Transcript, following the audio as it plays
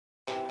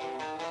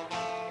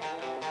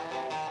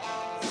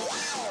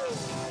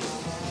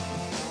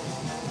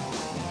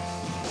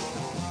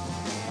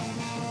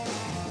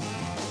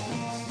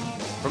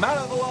From out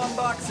of the long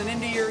box and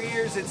into your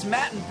ears, it's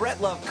Matt and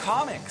Brett Love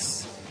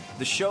Comics,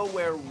 the show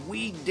where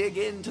we dig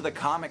into the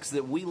comics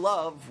that we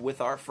love with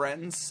our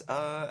friends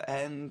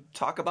and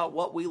talk about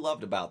what we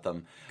loved about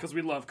them. Because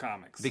we love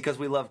comics. Because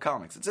we love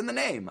comics. It's in the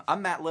name.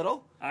 I'm Matt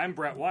Little. I'm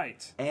Brett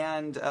White.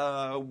 And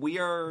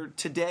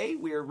today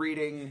we are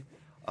reading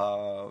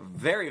a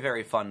very,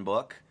 very fun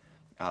book.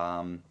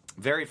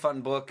 Very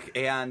fun book,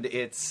 and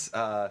its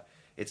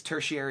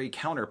tertiary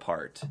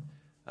counterpart.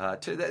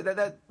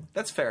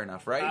 That's fair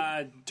enough,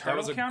 right? That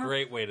was a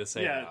great way to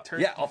say that.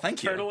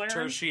 Thank you.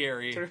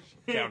 Tertiary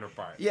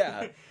counterpart.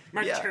 Yeah.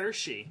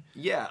 Tertiary.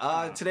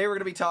 Yeah. Today we're going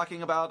to be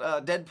talking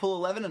about Deadpool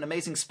 11 and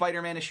Amazing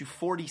Spider-Man issue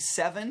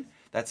 47.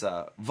 That's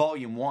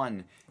Volume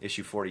 1,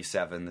 issue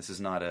 47. This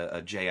is not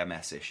a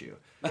JMS issue.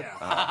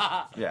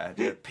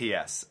 Yeah.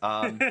 P.S.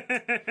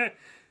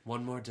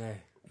 One more day.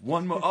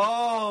 One more.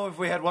 Oh, if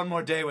we had one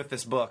more day with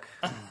this book.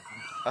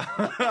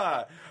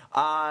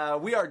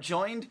 We are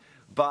joined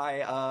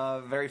by a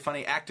very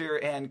funny actor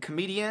and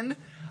comedian.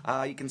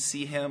 You can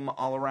see him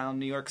all around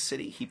New York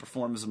City. He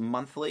performs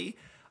monthly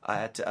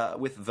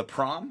with The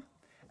Prom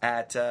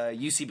at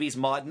UCB's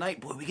Mod Night.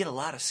 Boy, we get a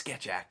lot of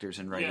sketch actors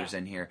and writers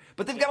in here.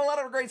 But they've got a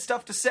lot of great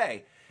stuff to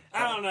say.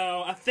 I don't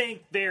know. I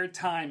think their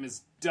time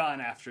is done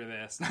after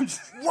this.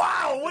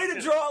 Wow, way to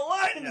draw a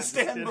line in the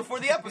stand before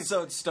the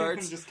episode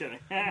starts. I'm just kidding.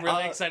 I'm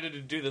really excited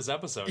to do this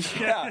episode.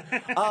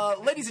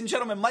 Ladies and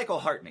gentlemen, Michael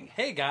Hartney.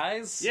 Hey,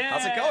 guys. Yeah,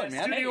 how's it going,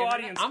 man? Studio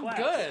audience I'm clap.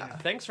 good.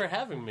 Thanks for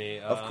having me.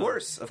 Of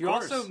course. You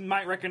also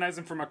might recognize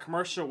him from a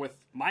commercial with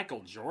Michael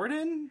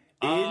Jordan.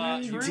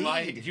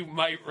 You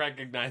might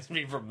recognize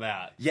me from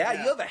that. Yeah,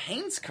 you have a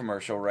Hanes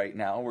commercial right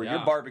now where you're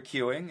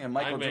barbecuing and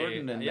Michael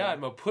Jordan.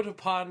 I'm a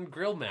put-upon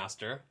grill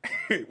master.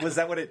 Was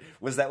that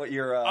what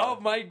your?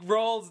 My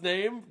role's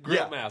name,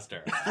 Grill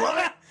Master.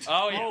 What?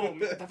 Oh yeah. Oh,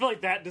 I feel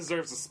like that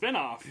deserves a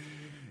spin-off.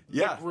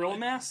 Yeah. The Grill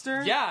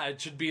Master? Yeah, it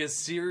should be a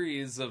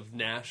series of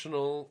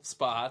national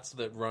spots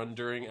that run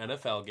during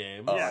NFL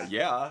games.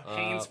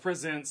 Haynes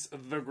presents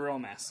The Grill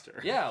Master.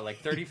 Yeah, like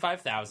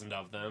 35,000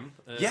 of them.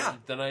 Yeah.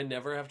 Then I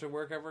never have to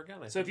work ever again.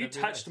 So have you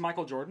touched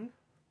Michael Jordan?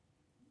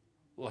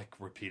 Like,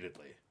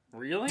 repeatedly.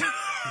 Really?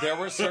 There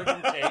were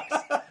certain takes.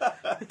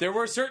 There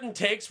were certain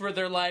takes where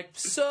they're like,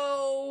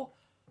 so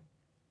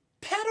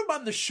pat him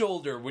on the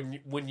shoulder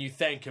when you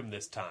thank him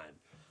this time.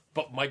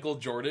 But Michael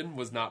Jordan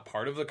was not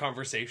part of the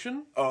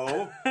conversation.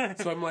 Oh.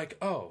 So I'm like,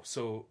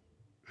 so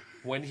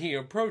when he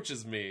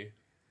approaches me,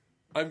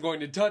 I'm going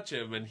to touch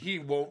him and he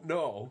won't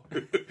know.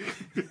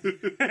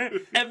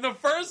 And the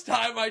first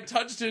time I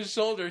touched his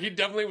shoulder, he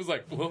definitely was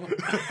like, whoa.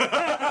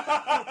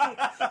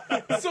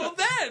 So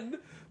then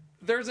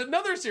there's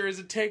another series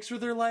of takes where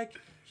they're like,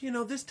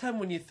 this time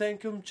when you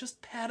thank him,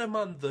 just pat him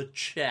on the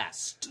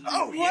chest.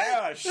 Oh,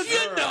 yeah, sure.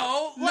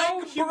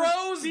 Like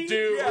bros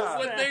do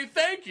when they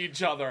thank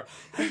each other.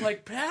 I'm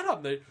like, pat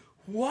on the...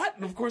 What?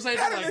 And of course I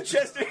had to, on the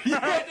chest. I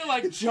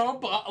had to,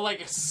 jump up,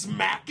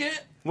 smack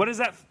it. What does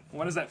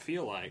that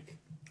feel like?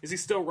 Is he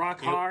still rock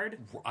hard?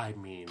 I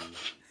mean,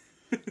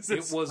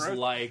 it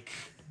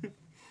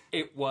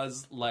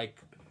was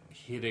like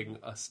hitting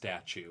a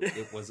statue.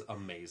 It was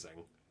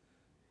amazing.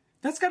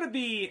 That's gotta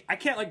be... I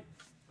can't,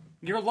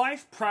 your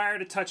life prior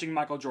to touching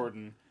Michael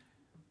Jordan,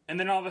 and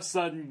then all of a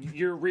sudden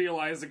you're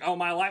realizing,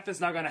 my life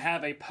is now going to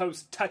have a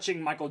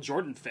post-touching Michael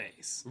Jordan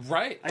phase.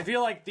 Right. I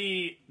feel like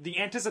the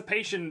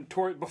anticipation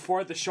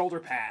before the shoulder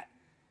pat,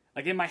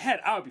 in my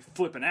head, I would be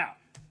flipping out.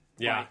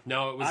 Yeah,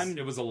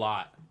 it was a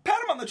lot. Pat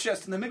him on the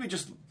chest and then maybe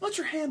just let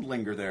your hand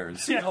linger there and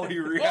see how he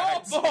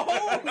reacts.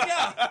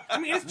 Yeah. I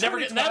mean, it's never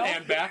getting that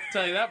hand back,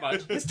 tell you that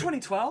much. It's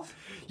 2012.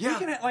 Yeah.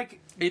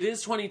 It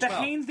is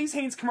 2012. These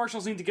Hanes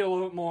commercials need to get a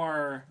little bit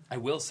more... I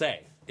will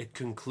say, it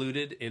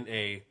concluded in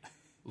a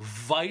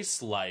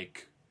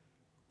vice-like,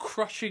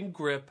 crushing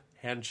grip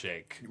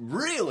handshake.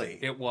 Really?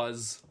 It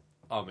was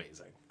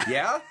amazing.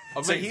 Yeah?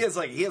 So Amazing.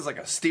 he has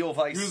a steel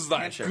vice He was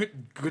like, handshake.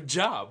 good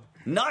job.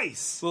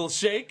 Nice. Little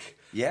shake.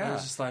 Yeah. I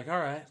was just like, all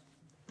right.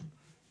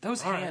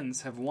 Those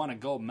hands have won a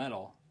gold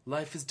medal.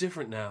 Life is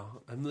different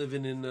now. I'm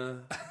living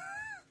in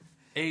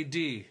AD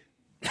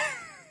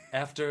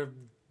after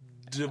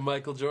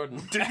Michael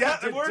Jordan. Yeah,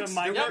 it works.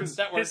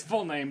 That works. His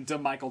full name,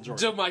 Michael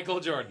Jordan.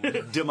 Michael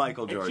Jordan.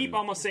 Michael Jordan. I keep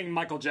almost saying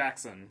Michael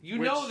Jackson.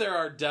 There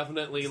are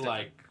definitely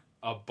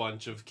a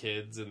bunch of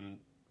kids in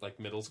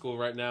middle school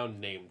right now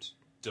named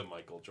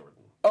Michael Jordan.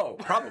 Oh,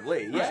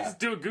 probably, yeah. Just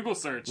do a Google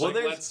search. Well,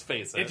 let's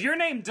face it. If you're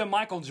named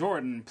Michael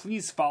Jordan,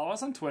 please follow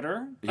us on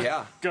Twitter.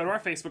 Yeah. Go to our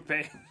Facebook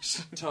page.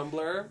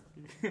 Tumblr.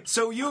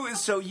 So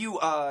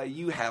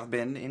you have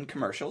been in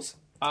commercials.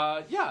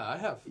 Yeah, I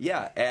have.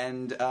 Yeah,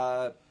 and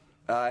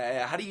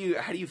how do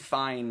you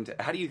find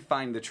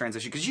the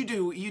transition? Because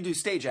you do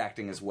stage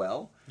acting as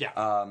well.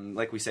 Yeah.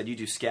 Like we said, you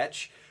do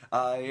sketch.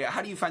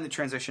 How do you find the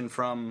transition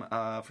from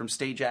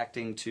stage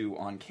acting to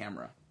on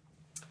camera?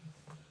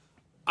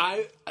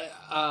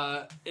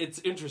 It's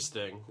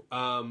interesting.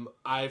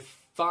 I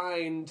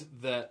find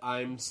that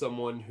I'm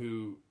someone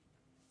who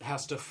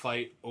has to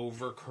fight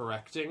over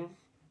correcting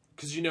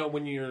because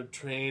when you're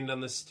trained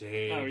on the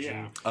stage, Oh, yeah.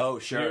 and Oh,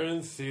 sure. you're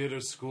in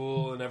theater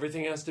school, and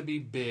everything has to be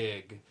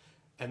big,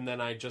 and then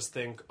I just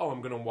think, oh,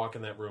 I'm going to walk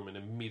in that room and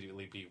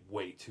immediately be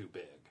way too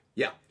big.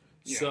 Yeah.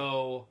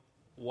 So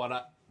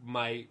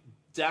my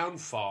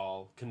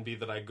downfall can be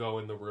that I go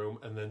in the room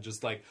and then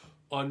just like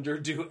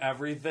underdo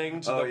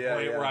everything to the point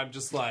where I'm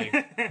just like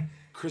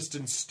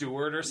Kristen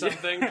Stewart or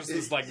something, just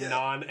this like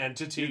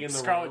non-entity in the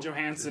Scarlett room.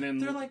 Johansson in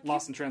They're like,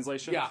 Lost in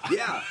Translation. Yeah,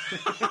 Yeah.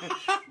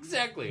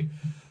 exactly.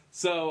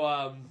 So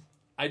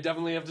I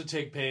definitely have to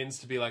take pains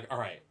to be like, all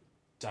right,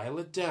 dial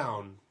it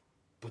down,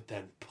 but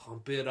then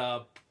pump it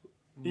up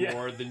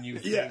more than you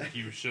think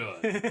you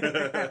should,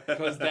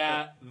 because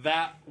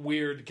that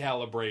weird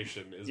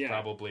calibration is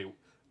probably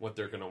what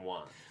they're gonna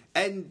want.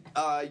 And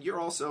you're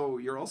also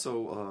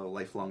a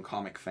lifelong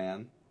comic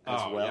fan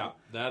as well.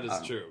 Yeah, that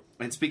is true.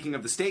 And speaking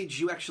of the stage,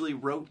 you actually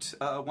wrote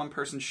a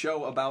one-person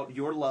show about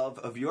your love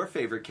of your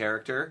favorite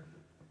character,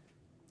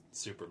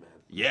 Superman.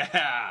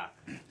 Yeah.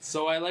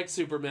 So I like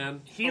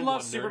Superman. He A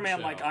loves one-nerd Superman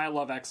show. like I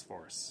love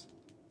X-Force.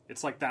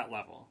 It's like that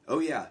level. Oh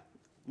yeah.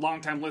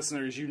 Longtime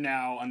listeners, you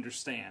now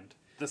understand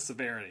the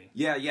severity.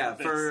 Yeah.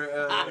 For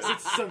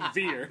It's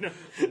severe.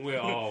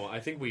 I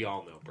think we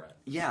all know Brett.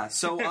 yeah.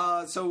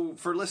 So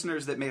for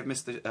listeners that may have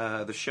missed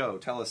the show,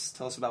 tell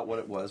us about what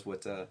it was.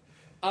 What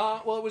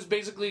Well, it was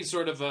basically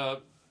sort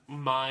of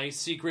my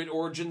secret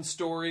origin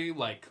story,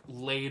 like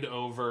laid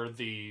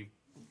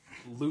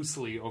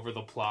loosely over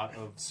the plot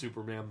of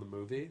Superman the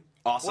movie.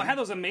 awesome. Well, it had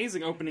those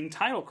amazing opening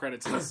title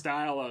credits in the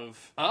style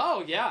of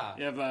Oh yeah,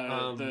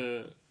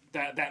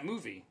 that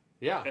movie.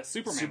 yeah, That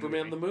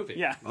Superman the movie.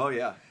 Yeah, Oh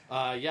yeah.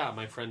 Yeah.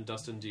 My friend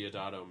Dustin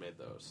Diodato made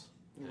those.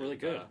 really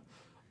good.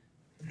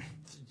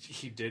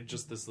 He did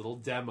just this little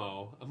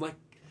demo. I'm like,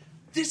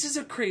 this is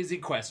a crazy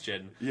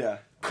question. Yeah.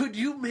 Could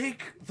you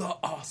make the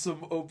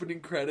awesome opening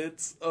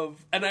credits of?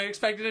 And I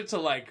expected it to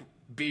like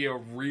be a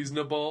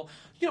reasonable,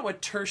 a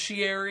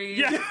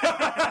tertiary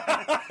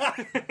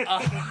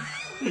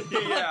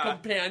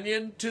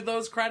companion to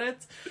those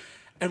credits.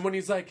 And when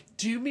he's like,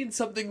 "Do you mean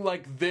something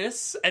like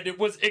this?" and it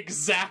was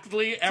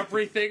exactly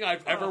everything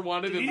I've ever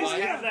wanted Did in you just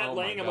life. have that Oh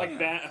my laying of God. like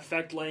that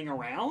effect laying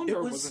around, It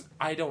or was, was it?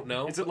 I don't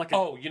know. Is it like a-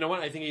 Oh, you know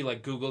what? I think he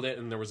like Googled it,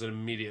 and there was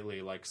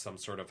immediately like some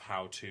sort of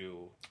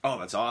how-to Oh,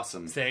 that's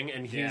awesome. thing,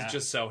 and he's Yeah.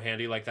 just so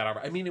handy like that.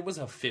 I mean, it was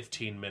a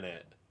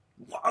 15-minute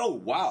Oh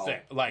wow.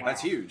 thing. Like,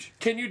 That's huge.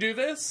 Can you do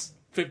this?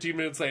 15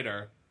 minutes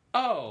later.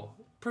 Oh,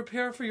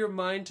 prepare for your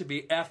mind to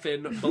be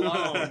effing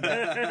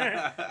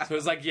blown. So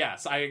it's like,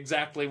 yes, I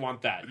exactly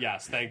want that.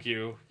 Yes, thank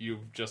you.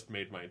 You've just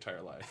made my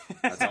entire life.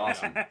 That's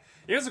awesome.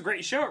 It was a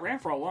great show. It ran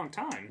for a long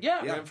time.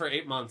 Yeah, Yeah. ran for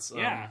 8 months.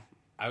 Yeah.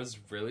 I was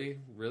really,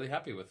 really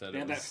happy with it. They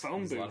It had was, that phone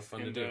it was a lot of booth fun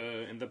to in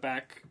do. the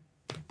back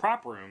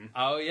prop room.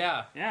 Oh,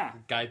 yeah. Yeah.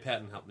 Guy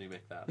Patton helped me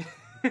make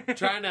that.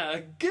 Trying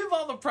to give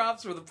all the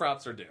props where the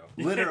props are due.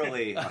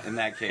 Literally, in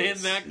that case.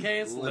 In that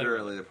case,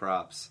 literally the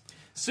props.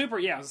 It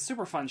was a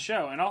super fun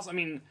show, and also, I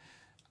mean,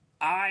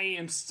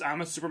 I'm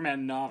a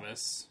Superman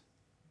novice,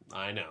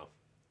 I know.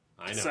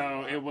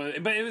 so it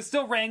was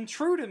still rang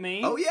true to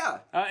me. Oh yeah.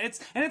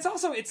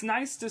 It's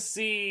nice to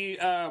see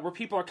where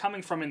people are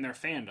coming from in their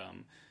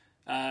fandom,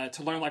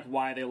 to learn like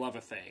why they love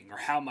a thing or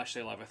how much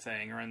they love a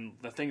thing or in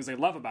the things they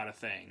love about a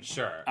thing.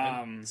 Sure.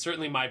 And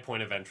certainly my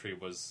point of entry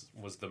was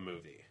the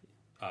movie.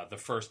 The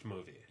first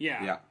movie.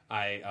 Yeah.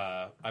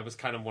 Yeah. I was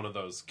kind of one of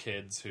those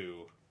kids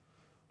who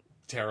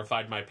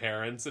terrified my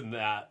parents in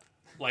that,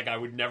 like, I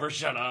would never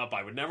shut up.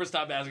 I would never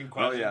stop asking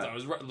questions. yeah. I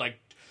was, like,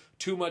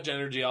 too much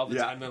energy all the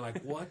Yeah. time. They're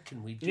like, what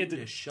can we do had to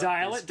to shut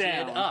dial this it kid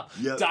down. up?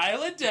 Yep.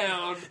 Dial it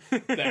down,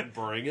 then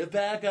bring it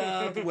back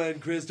up when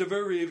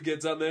Christopher Reeve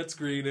gets on that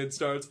screen and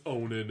starts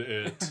owning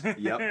it.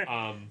 Yep.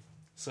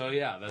 So,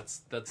 yeah,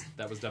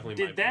 that was definitely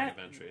Did my that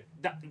point of entry.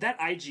 that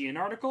IGN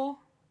article?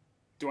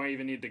 Do I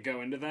even need to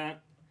go into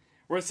that?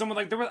 Where someone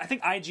like I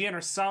think IGN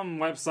or some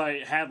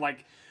website had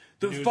like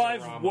the Newsarama.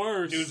 5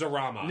 worst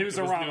Newsarama. It was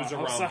Newsarama.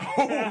 Newsarama. Oh, sorry.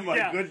 Oh my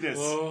Yeah. goodness.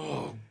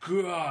 Oh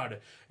God!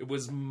 It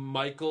was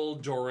Michael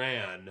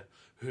Doran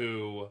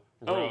who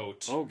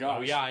wrote. oh, gosh.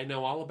 Oh yeah, I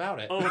know all about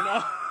it. Oh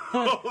no!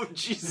 Oh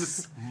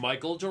Jesus.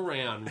 Michael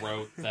Doran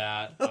wrote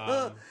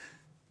that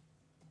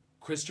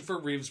Christopher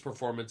Reeve's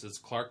performance as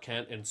Clark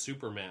Kent and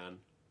Superman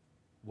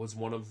was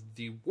one of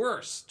the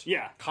worst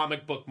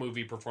comic book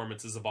movie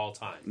performances of all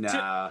time.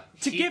 Nah.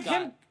 To He give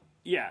got him,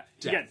 yeah,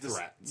 death this-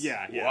 threats.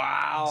 yeah.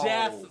 Wow.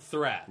 Death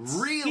threats.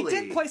 Really? He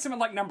did place him at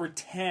like number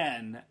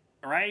 10,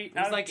 right? It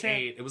was like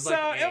 8. It was like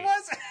so 8. it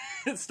was.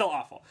 It's still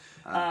awful.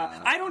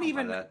 I don't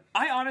even. that.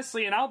 I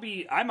honestly, and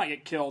I might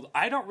get killed.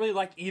 I don't really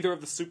like either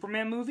of the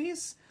Superman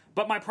movies.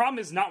 But my problem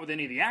is not with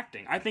any of the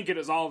acting. I think it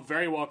is all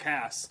very well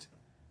cast.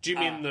 Do you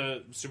mean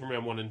the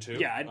Superman 1 and 2?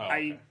 Yeah,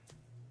 okay.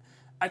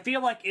 I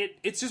feel like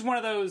it's just one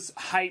of those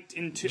hyped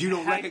into. You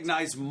don't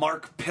recognize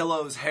Mark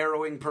Pillow's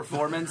harrowing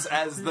performance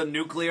as the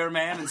Nuclear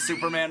Man in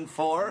Superman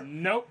 4?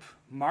 Nope.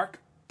 Mark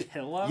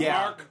Pillow? Yeah.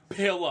 Mark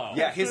Pillow.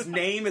 Yeah, his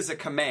name is a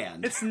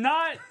command. It's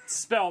not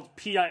spelled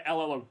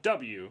Pillow.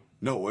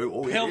 No,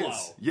 it Pillow.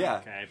 is. Yeah,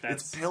 Okay,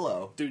 it's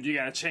Pillow. Dude, you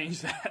gotta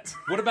change that.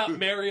 What about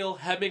Mariel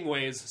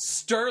Hemingway's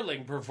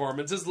sterling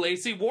performance as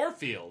Lacey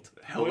Warfield?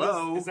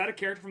 Hello. Is that a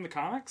character from the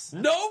comics?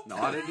 Nope.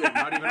 Not even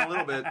a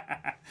little bit.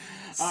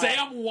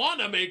 Sam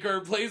Wanamaker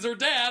plays her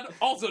dad.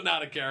 Also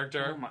not a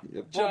character.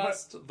 Yep.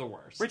 Just the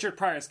worst. Richard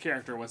Pryor's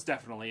character was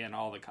definitely in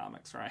all the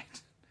comics, right?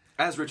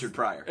 As Richard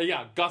Pryor.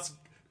 Yeah, Gus.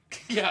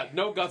 Yeah,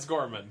 no Gus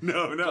Gorman.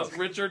 No. Just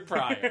Richard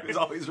Pryor. It's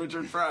always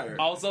Richard Pryor.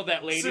 Also,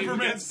 that lady who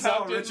Superman's gets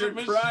sucked pal, into the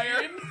Richard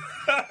machine.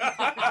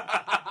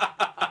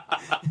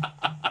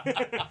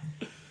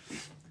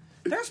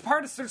 There's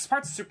parts of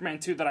Superman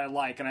 2 that I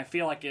like, and I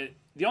feel like it.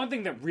 The only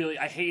thing that really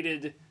I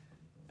hated.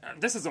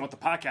 This isn't what the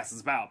podcast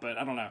is about, but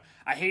I don't know.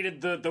 I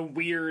hated the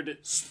weird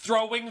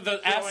Throwing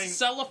the S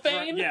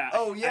cellophane. Yeah.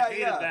 Oh, yeah, I hated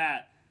yeah.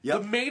 that. The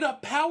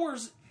made-up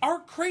powers are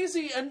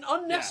crazy and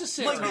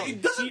unnecessary.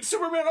 Like, doesn't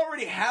Superman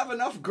already have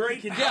enough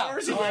great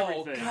powers? do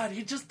Oh everything. God,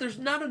 there's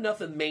not enough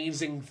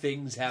amazing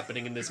things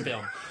happening in this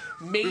film.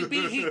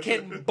 Maybe he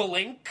can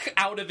blink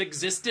out of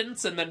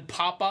existence and then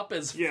pop up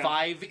as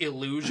 5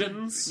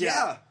 illusions.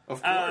 Yeah,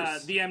 of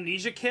course. The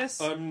amnesia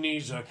kiss.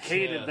 Amnesia kiss.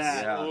 Hated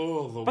that. Yeah.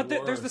 Oh, the But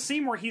worst. there's the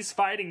scene where he's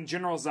fighting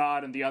General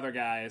Zod and the other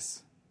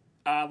guys,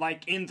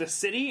 like in the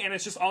city, and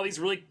it's just all these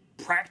really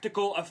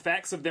practical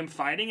effects of them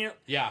fighting it.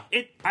 Yeah.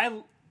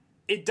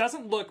 It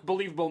doesn't look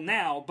believable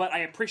now, but I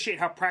appreciate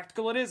how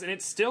practical it is, and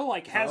it still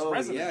like has Oh,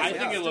 resonance. yeah, I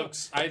think yeah.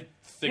 I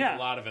think Yeah. a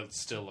lot of it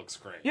still looks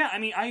great. Yeah, I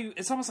mean,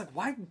 it's almost like,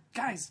 why,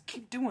 guys,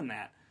 keep doing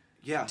that?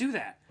 yeah. Do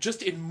that.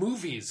 Just in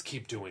movies,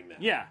 keep doing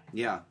that. Yeah,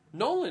 Yeah.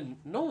 Nolan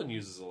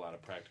uses a lot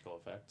of practical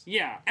effects.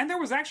 yeah. And there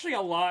was actually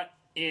a lot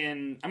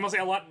in. I'm gonna say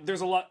a lot.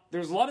 There's a lot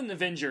in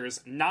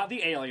Avengers, not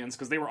the aliens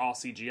because they were all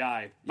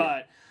CGI,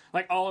 but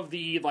like all of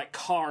the like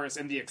cars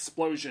and the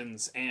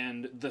explosions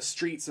and the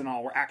streets and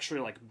all were actually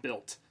like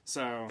built.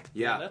 So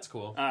Yeah. That's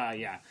cool.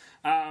 yeah.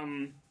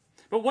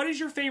 But what is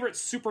your favorite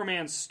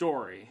Superman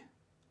story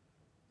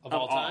of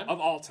all time,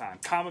 Of all time,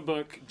 comic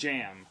book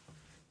jam.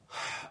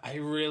 I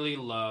really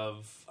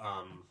love.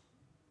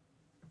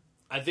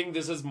 I think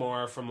this is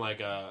more from like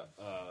a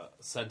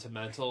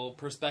sentimental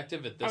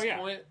perspective at this Oh, yeah.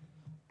 point.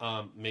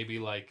 Maybe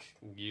like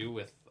you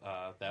with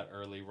that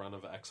early run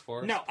of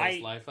X-Force. No,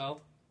 post Liefeld.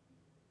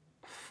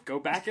 Go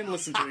back and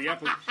listen to the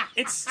episode.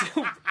 It's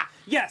still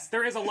yes,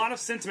 there is a lot of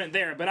sentiment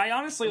there, but I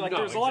honestly like No,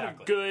 there's a lot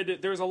of exactly.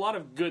 there's a lot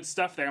of good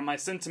stuff there, and my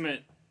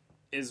sentiment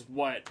is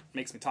what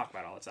makes me talk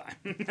about it all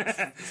the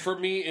time. For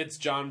me, it's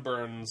John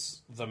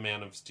Byrne's The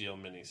Man of Steel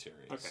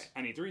miniseries. Okay,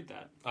 I need to read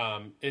that.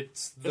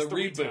 It's the It's the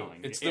reboot. retelling,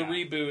 It's yeah. the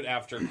reboot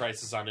after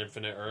Crisis on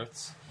Infinite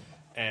Earths,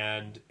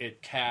 and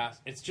it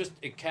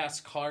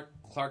casts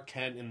Clark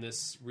Kent in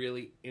this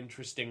really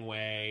interesting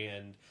way,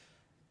 and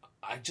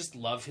I just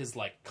love his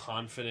like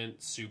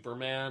confident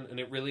Superman,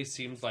 and it really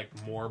seems like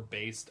more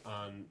based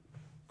on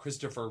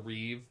Christopher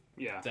Reeve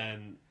Yeah.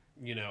 than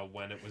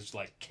when it was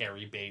like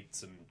Carrie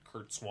Bates and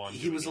Kurt Swan.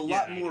 He was a doing it.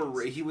 lot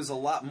more. He was a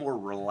lot more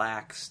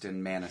relaxed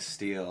in Man of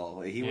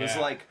Steel. He was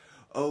Yeah. like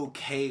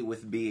okay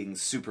with being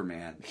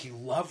Superman. He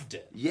loved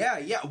it. Yeah.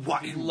 Why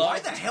He the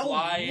loved hell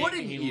flying.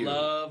 wouldn't He you?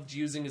 loved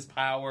using his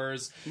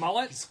powers.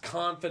 Mullet? He's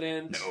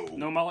confident.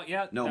 No mullet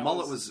yet? No, That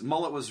Mullet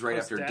was right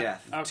after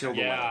post-death? death. Okay. Till the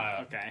Yeah.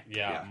 Okay.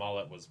 Yeah, Yeah.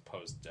 Mullet was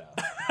post-death.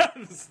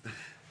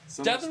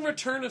 So Death and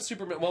Return of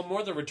Superman. Well,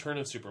 more the Return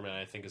of Superman,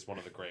 I think, is one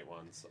of the great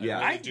ones. Yeah.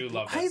 I really do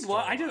love that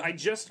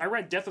storyline. I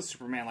read Death of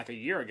Superman like a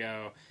year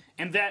ago,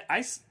 and that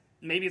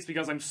maybe it's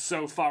because I'm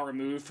so far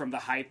removed from the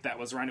hype that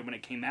was around it when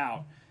it came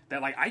out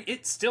that like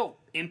it still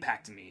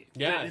impacted me.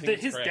 Yeah, I think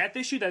it's his great. death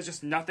issue that's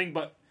just nothing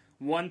but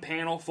one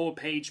panel full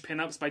page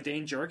pinups by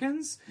Dane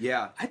Jurgens.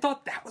 Yeah. I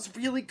thought that was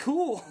really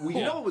cool. Well,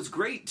 you know what was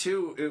great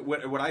too?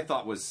 What I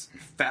thought was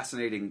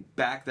fascinating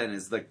back then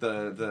is like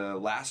the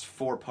last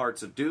 4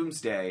 parts of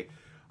Doomsday.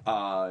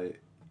 I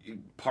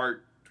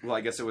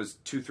guess it was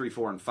 2, 3,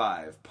 4, and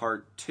 5.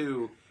 Part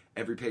 2,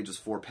 every page was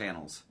 4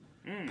 panels.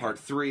 Part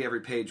 3,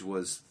 every page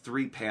was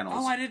 3 panels.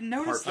 Oh, I didn't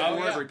notice Part that. 4,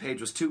 Oh, yeah. every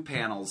page was 2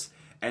 panels.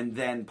 And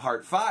then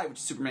Part 5, which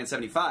is Superman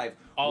 75,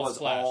 was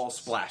all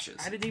splashes.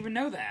 I didn't even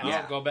know that. Oh,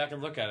 Yeah. go back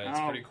and look at it. It's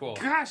Oh, pretty cool.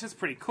 Gosh, that's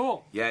pretty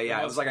cool. Yeah, it It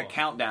was was like a cool.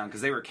 countdown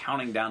because they were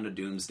counting down to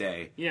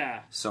Doomsday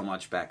Yeah. so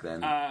much back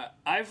then.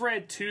 I've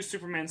read 2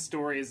 Superman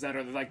stories that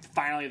are like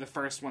finally the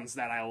first ones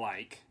that I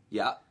like.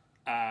 yeah.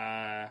 What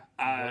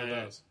are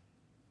those?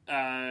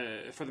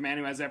 For the Man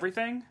Who Has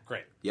Everything.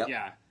 Great. Yep.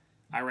 Yeah,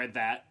 I read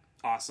that.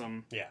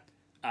 Awesome. Yeah.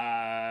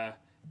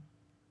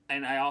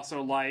 And I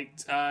also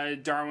liked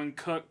Darwin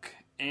Cook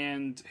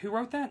and who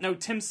wrote that? No,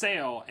 Tim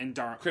Sale and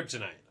Darwin.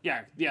 Kryptonite.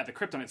 Yeah, the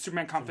Kryptonite,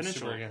 Superman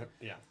Confidential.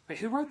 Yeah. Wait,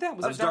 who wrote that?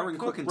 Was That it was Darwin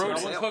Cook and Tim wrote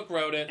it? Darwin Sale. Cook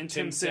wrote it, And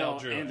Tim Sale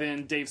drew and it.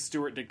 then Dave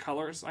Stewart did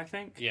colors, I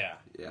think. Yeah.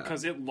 Yeah.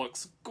 Because it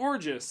looks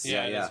gorgeous.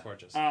 Yeah, it Yeah. is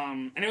gorgeous.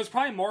 And it was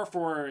probably more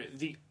for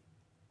the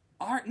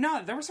art.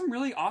 No, there was some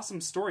really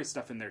awesome story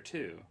stuff in there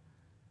too.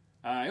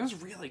 It was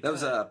really good. That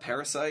was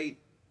Parasite.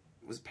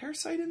 Was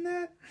Parasite in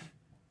that?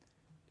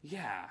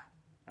 Yeah.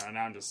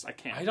 Now I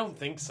can't. I don't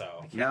think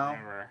so. No.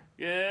 remember.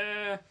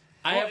 Yeah.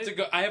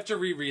 I have to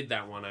reread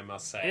that one, I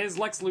must say. Is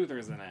Lex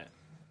Luthor's in it?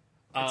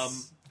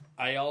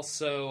 I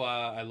also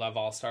I love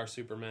All-Star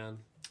Superman.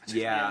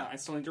 Yeah. I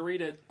still need to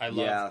read it. I love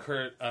Yeah.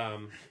 Kurt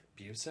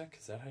Busiek.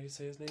 Is that how you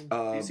say his name?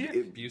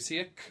 Busiek?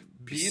 Busiek.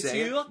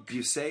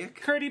 Busiek?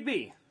 Curdy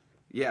B.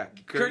 Yeah,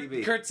 Curdy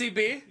B. Kurtzy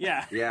B.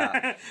 Yeah.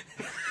 Yeah.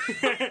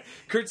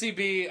 Kurtzy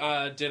B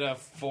did a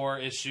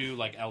 4-issue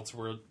like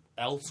Elseworlds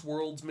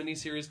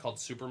miniseries called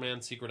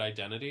Superman: Secret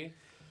Identity,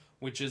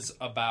 which is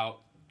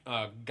about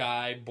a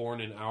guy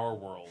born in our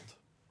world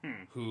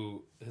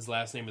who his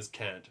last name is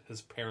Kent.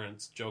 His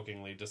parents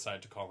jokingly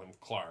decide to call him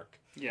Clark.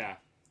 Yeah.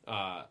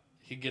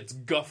 He gets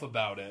guff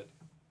about it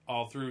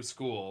all through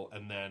school,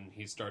 and then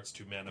he starts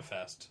to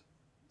manifest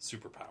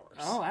superpowers.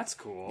 Oh, that's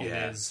cool. It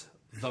Yeah. is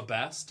the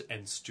best,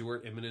 and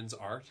Stuart Immonen's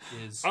art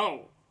is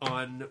Oh.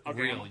 unreal.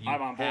 Okay, You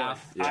I'm on board.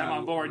 have to I'm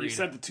on board. You read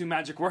said it. the 2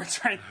 magic words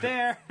right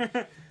there.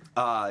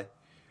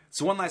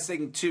 So one last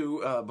thing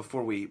too,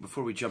 before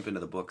we jump into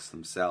the books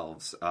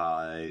themselves,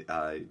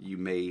 you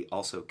may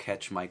also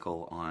catch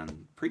Michael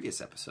on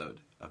previous episode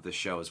of the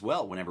show as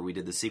well. Whenever we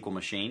did the sequel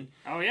machine,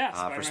 Oh, yeah,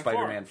 for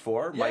Spider-Man Spider-Man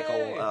 4,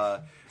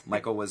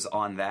 Michael was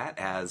on that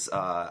as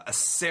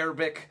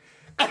acerbic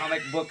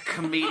comic book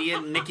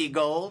comedian Nikki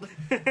Gold.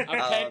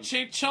 Okay,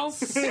 cheap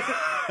chance.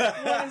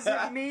 What does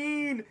that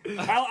mean?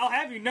 I'll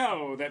have you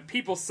know that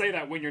people say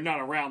that when you're not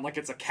around, like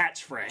it's a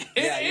catchphrase.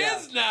 It Yeah.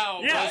 is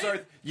now. Yeah. Those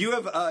are- you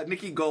have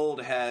Nikki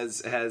Gold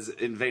has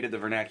invaded the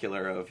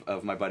vernacular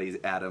of my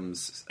buddy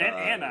Adam's And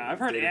Anna. I've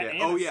heard day-to-day.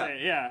 Anna Oh yeah, say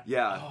it, yeah.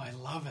 yeah. Oh, I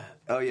love it.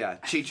 Oh yeah,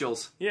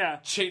 Cheechels. Yeah.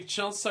 Cheap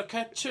chance.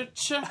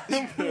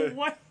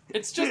 What?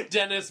 It's just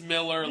Dennis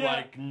Miller, Yeah.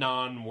 like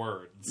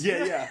non-words.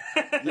 Yeah.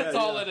 That's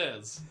all it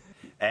is.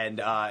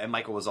 And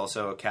Michael was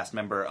also a cast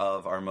member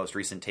of our most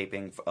recent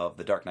taping of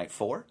The Dark Knight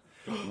 4,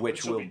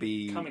 which will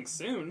be coming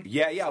soon.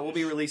 Yeah, we'll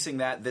be releasing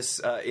that this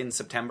in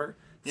September.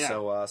 Yeah.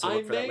 So look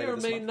I for that may later or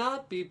this may month.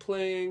 not be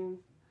playing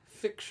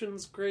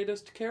fiction's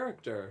greatest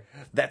character.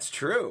 That's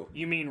true.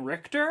 You mean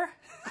Richter?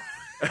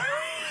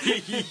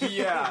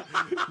 Yeah.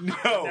 No,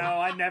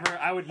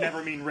 I would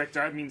never mean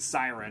Richter. I'd mean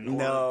Siren. Or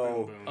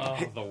No. Boom Boom.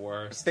 Oh, the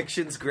worst.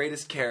 Fiction's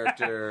greatest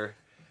character.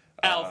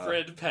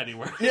 Alfred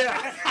Pennyworth.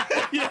 Yeah.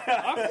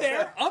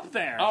 Up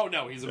there. Oh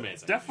no, he's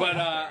amazing. Definitely.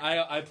 But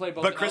I play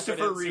both. But Alfred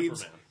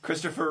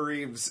Christopher and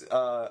Reeves'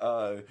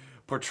 Superman.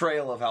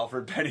 portrayal of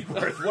Alfred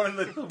Pennyworth, one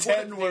of the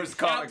 10 worst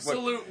comic books.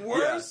 Absolute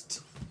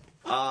worst.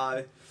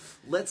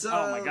 Let's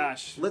Oh my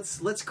gosh.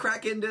 Let's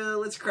crack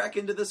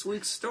into this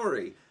week's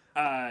story.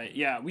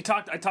 We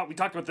talked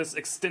about this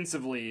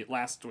extensively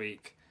last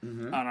week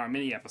Mm-hmm. on our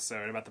mini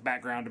episode about the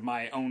background of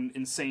my own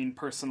insane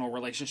personal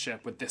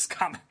relationship with this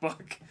comic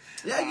book.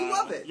 Yeah, you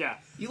love it. yeah.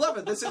 You love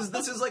it. This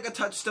is like a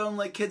touchstone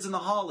like Kids in the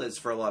Hall is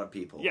for a lot of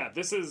people. Yeah,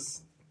 this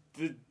is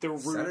the root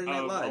Saturday Night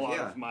of Live, a lot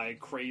yeah. of my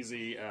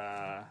crazy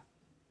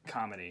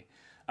comedy.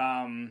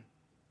 God,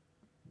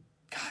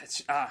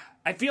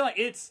 I feel like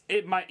it's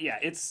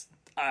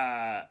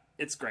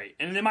great,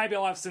 and it might be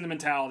a lot of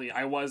sentimentality.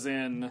 I was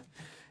in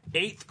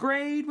 8th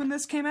grade when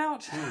this came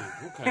out.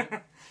 Okay.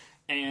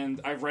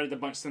 And I've read it a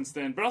bunch since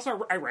then. But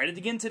also, I read it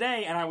again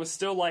today, and I was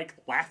still, like,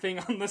 laughing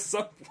on the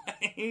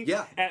subway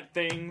Yeah. at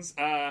things.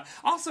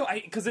 Also,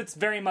 because it's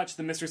very much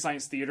the Mystery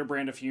Science Theater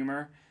brand of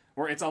humor,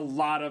 where it's a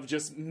lot of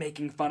just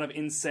making fun of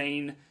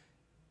insane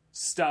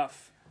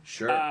stuff.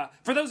 Sure.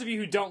 For those of you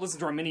who don't listen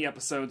to our mini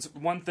episodes,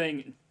 one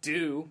thing,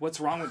 what's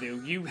wrong with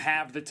you? You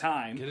have the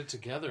time. Get it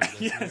together.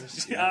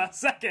 Yes.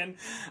 Second,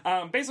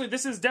 basically,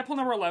 this is Deadpool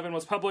number 11,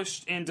 was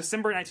published in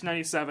December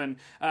 1997.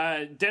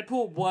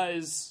 Deadpool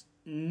was...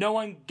 No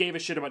one gave a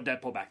shit about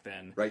Deadpool back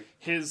then. Right.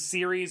 His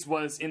series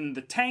was in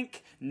the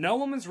tank. No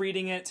one was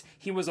reading it.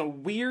 He was a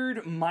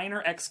weird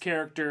minor X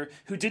character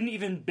who didn't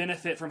even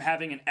benefit from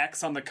having an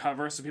X on the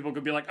cover, so people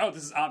could be like, oh,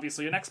 this is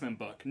obviously an X-Men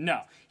book.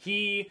 No.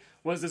 He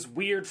was this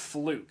weird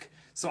fluke.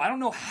 So I don't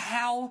know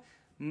how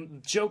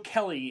Joe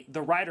Kelly,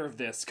 the writer of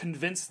this,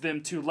 convinced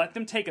them to let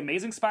them take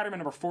Amazing Spider-Man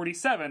number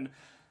 47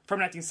 from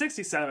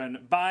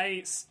 1967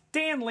 by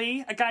Stan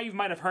Lee, a guy you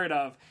might have heard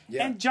of,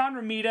 Yeah. and John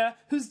Romita,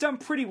 who's done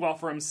pretty well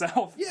for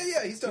himself.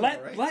 yeah, he's done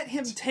all right. Let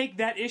him take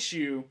that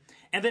issue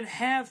and then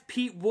have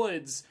Pete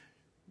Woods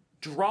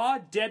draw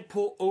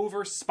Deadpool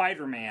over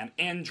Spider-Man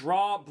and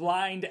draw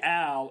Blind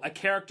Al, a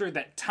character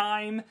that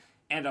time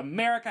and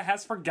America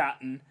has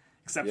forgotten,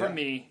 except for Yeah.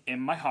 me in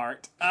my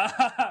heart,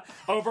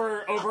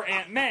 over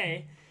Aunt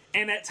May,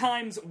 and at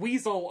times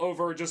Weasel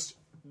over just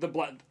the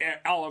blood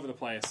all over the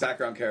place.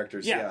 Background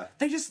characters, yeah.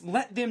 They just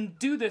let them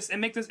do this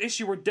and make this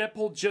issue where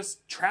Deadpool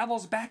just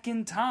travels back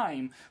in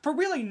time for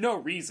really no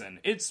reason.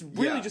 It's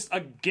really Yeah. just a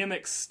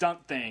gimmick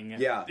stunt thing.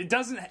 Yeah. It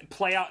doesn't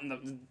play out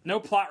no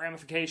plot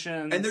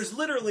ramifications. And there's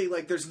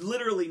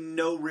literally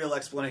no real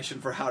explanation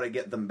for how to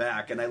get them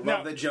back, and I love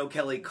No. that Joe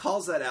Kelly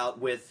calls that out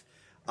with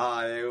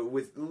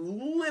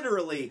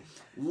literally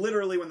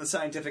when the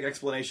scientific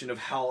explanation of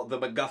how the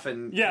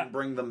MacGuffin Yeah. can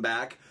bring them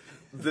back.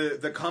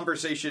 the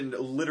conversation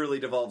literally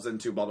devolves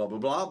into blah blah blah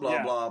blah blah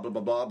Yeah. blah blah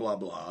blah blah blah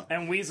blah.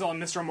 And Weasel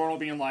and Mr. Immortal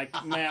being like,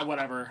 man,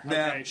 whatever. Nah,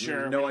 Okay,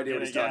 sure. no we idea get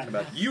what he's it, yeah. talking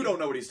about. You don't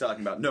know what he's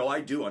talking about. No,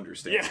 I do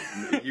understand.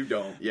 Yeah. You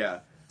don't. Yeah.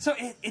 So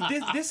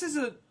this is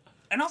a...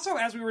 And also,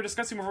 as we were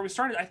discussing before we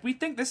started, we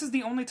think this is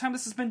the only time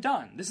this has been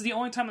done. This is the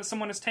only time that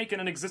someone has taken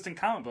an existing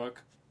comic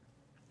book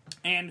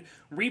and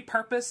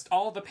repurposed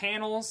all the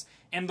panels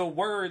and the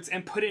words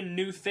and put in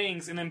new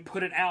things and then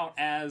put it out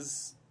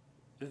as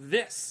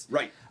this.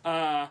 Right.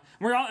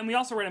 We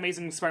also read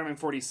Amazing Spider-Man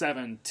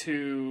 47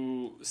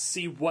 to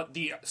see what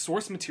the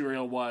source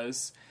material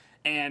was,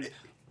 and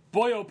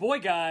boy, oh boy,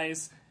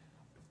 guys,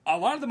 a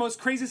lot of the most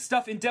crazy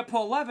stuff in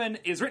Deadpool 11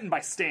 is written by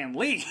Stan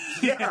Lee.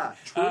 Yeah.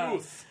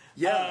 Truth.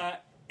 Yeah.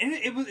 And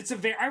it's a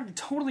very... I would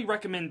totally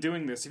recommend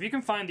doing this. If you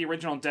can find the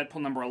original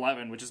Deadpool number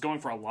 11, which is going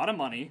for a lot of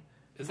money.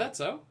 Is that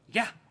so?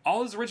 Yeah,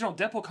 all his original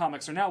Deadpool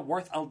comics are now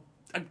worth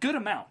a good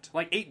amount,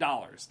 like $8,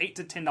 $8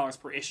 to $10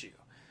 per issue,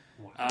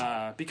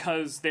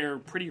 because they're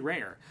pretty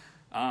rare.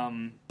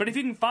 But if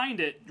you can find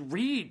it,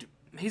 read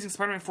Amazing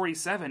Spider-Man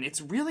 47.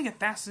 It's really a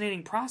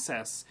fascinating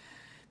process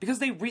because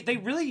they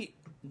really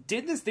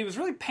did this. It was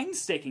really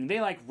painstaking. They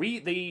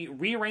they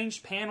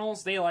rearranged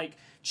panels. They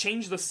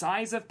changed the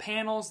size of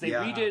panels. They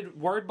Yeah. redid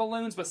word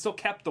balloons, but still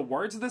kept the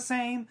words the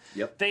same.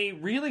 Yep. They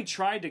really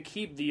tried to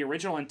keep the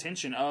original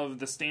intention of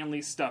the Stan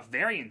Lee stuff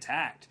very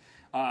intact.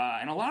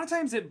 And a lot of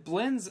times it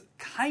blends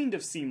kind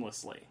of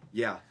seamlessly.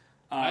 Yeah.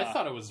 I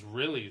thought it was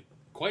really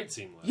quite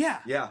seamless. Yeah.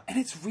 Yeah. And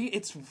it's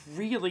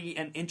really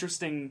an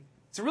interesting...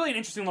 It's a really an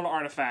interesting little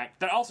artifact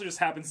that also just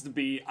happens to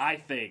be, I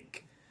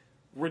think,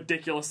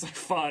 ridiculously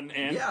fun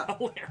and Yeah.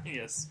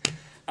 hilarious.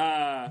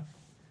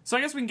 So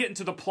I guess we can get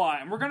into the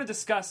plot, and we're going to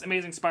discuss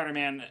Amazing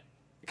Spider-Man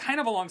kind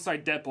of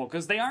alongside Deadpool,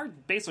 because they are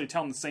basically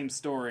telling the same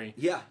story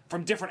Yeah.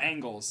 from different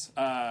angles,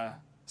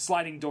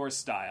 sliding doors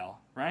style,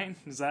 right?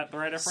 Is that the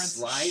right reference?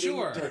 Sliding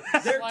Sure. door-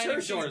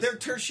 Sliding they're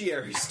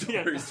tertiary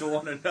stories to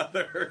one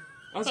another.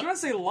 I was going to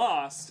say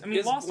Lost. I mean,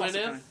 Is Lost also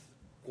Gwyneth... kinda-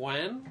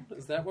 Gwen?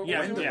 Is that what Yeah,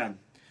 we're doing? yeah.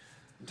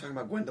 I'm talking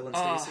about Gwendolyn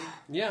Stacy.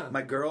 Yeah.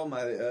 My girl,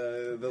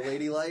 the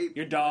lady light.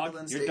 Your dog,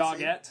 Gwendolyn your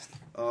Stacy. dogette,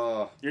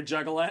 Oh, your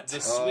juggalette.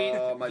 The sweet,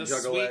 my the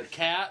juggalette. sweet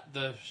cat,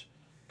 the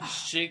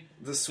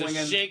The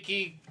swinging-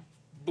 shaky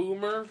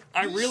boomer.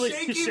 I really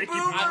Shaky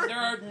boomer. There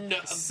are no.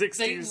 60s.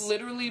 They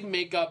literally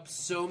make up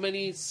so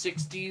many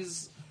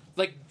 60s.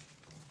 Like,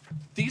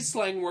 these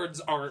slang words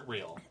aren't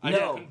real. I'm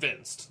No.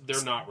 convinced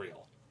they're not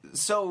real.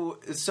 So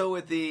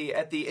at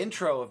the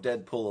intro of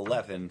Deadpool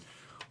 11,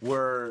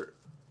 we're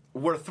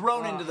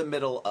thrown into the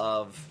middle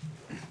of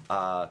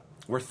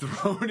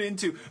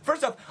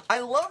first off, I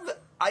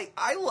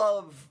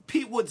love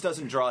Pete Woods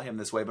doesn't draw him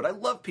this way, but I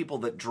love people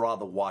that draw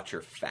the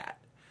Watcher fat.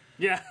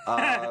 Yeah.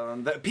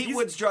 Pete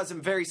Woods draws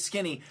him very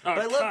skinny, but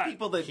I love cut.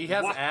 people that He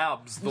has What?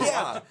 abs.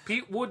 Yeah.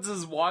 Pete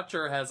Woods'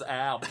 Watcher has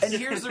abs. And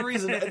here's the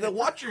reason: the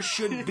Watcher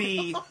should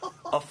be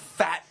a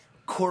fat,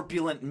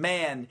 corpulent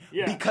man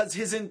Yeah. because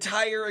his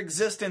entire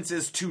existence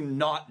is to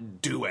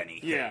not do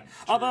anything. Yeah.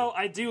 Although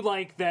I do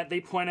like that they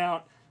point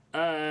out,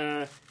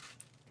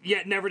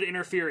 yet never to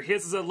interfere.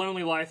 His is a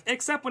lonely life,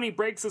 except when he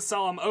breaks a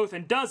solemn oath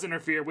and does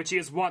interfere, which he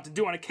is wont to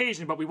do on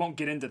occasion, but we won't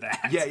get into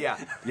that.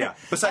 Yeah.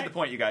 Beside the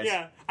point, you guys.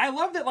 Yeah. I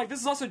love that,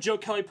 this is also Joe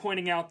Kelly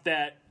pointing out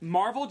that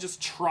Marvel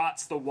just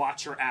trots the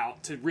Watcher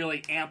out to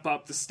really amp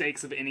up the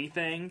stakes of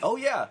anything. Oh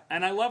yeah.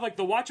 And I love,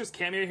 the Watcher's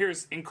cameo here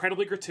is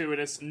incredibly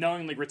gratuitous,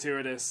 knowingly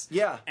gratuitous.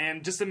 Yeah.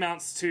 And just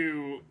amounts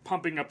to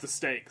pumping up the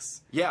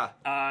stakes. Yeah.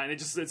 And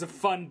it's a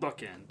fun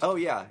bookend. Oh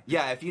yeah.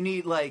 Yeah. If you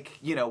need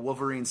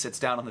Wolverine sits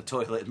down on the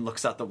toilet and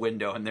looks out the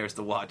window and there's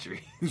the Watcher.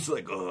 He's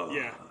like, oh.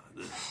 Yeah.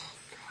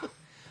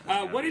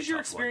 What is your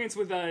experience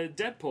with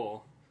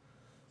Deadpool,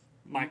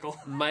 Michael?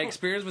 My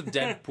experience with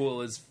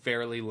Deadpool is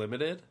fairly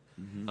limited.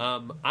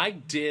 I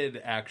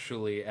did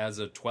actually, as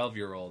a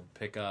 12-year-old,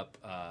 pick up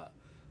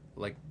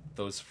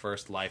those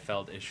first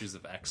Liefeld issues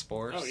of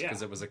X-Force Oh, yeah.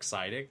 because it was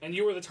exciting. And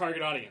you were the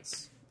target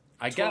audience.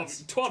 I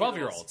guess 12-year-olds.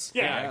 12-year-olds.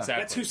 Yeah,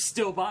 exactly. That's who's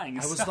still buying.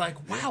 I was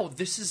like, wow,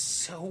 this is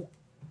so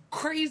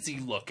crazy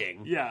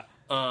looking. yeah.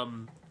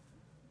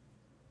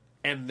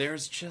 And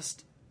there's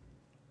just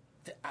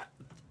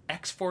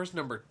X-Force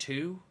number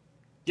 2.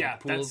 Yeah,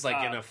 Deadpool's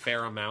that's, in a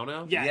fair amount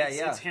of. Yeah, Yeah, it's,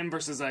 yeah. it's him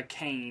versus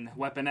Kane,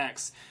 Weapon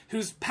X,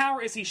 whose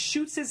power is he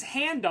shoots his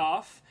hand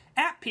off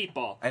at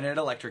people. And it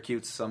electrocutes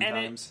And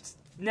sometimes.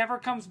 it never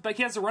comes back.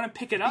 He has to run and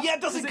pick it up. Yeah,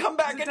 it doesn't come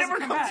back. It doesn't never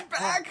come comes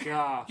back. Oh,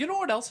 God. You know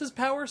what else his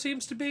power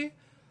seems to be?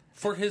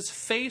 For his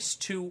face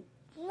to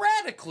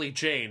radically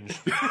change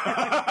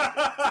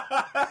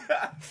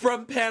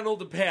from panel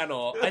to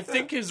panel. I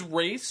think his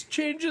race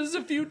changes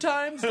a few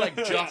times,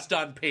 just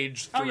on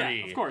page 3 Oh,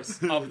 yeah, of course.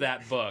 of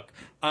that book.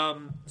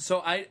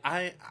 So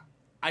I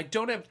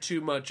don't have too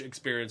much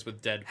experience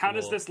with Deadpool. How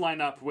does this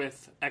line up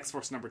with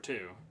X-Force number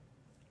 2?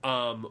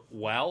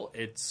 Well,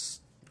 it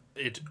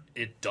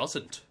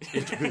doesn't.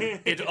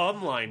 It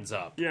unlines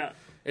up. Yeah.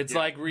 It's Yeah.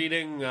 like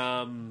reading,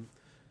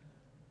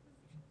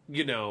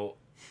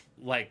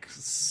 like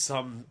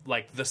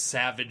the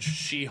Savage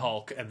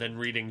She-Hulk and then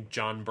reading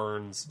John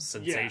Byrne's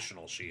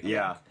Sensational She-Hulk.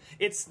 Yeah.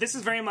 This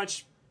is very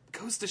much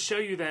goes to show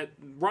you that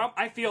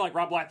I feel like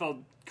Rob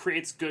Liefeld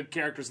creates good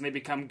characters and they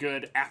become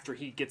good after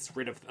he gets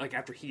rid of, like,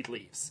 after he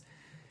leaves.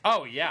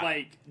 Oh, yeah.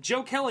 Like,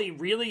 Joe Kelly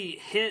really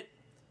hit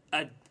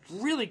a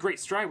really great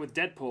stride with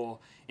Deadpool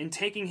in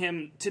taking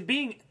him to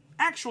being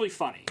actually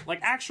funny. Like,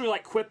 actually,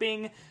 like,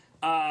 quipping,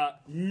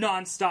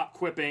 non-stop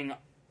quipping,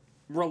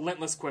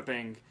 relentless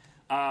quipping,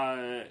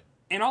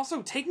 and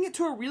also taking it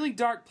to a really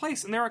dark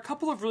place. And there are a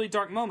couple of really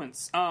dark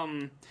moments.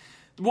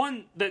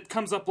 One that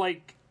comes up,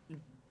 like,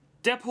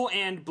 Deadpool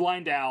and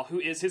Blind Al, who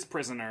is his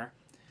prisoner,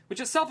 which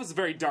itself is a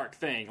very dark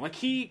thing. Like,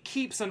 he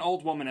keeps an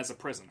old woman as a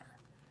prisoner.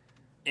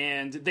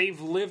 And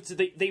they've lived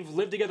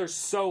together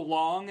so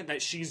long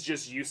that she's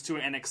just used to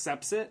it and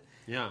accepts it.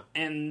 Yeah.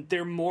 And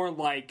they're more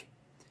like...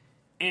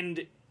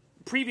 And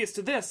previous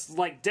to this,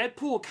 like,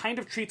 Deadpool kind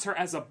of treats her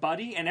as a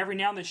buddy, and every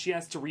now and then she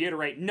has to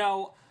reiterate,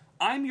 no,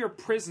 I'm your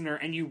prisoner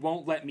and you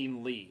won't let me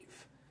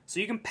leave. So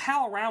you can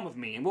pal around with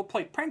me and we'll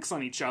play pranks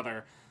on each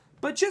other,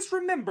 but just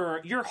remember,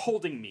 you're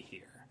holding me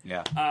here.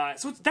 Yeah.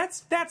 So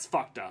that's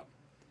fucked up.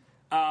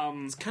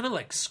 It's kind of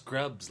like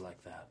Scrubs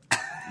like that.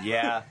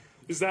 Yeah.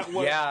 Is that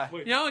what? Yeah.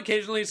 Wait. You know,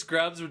 occasionally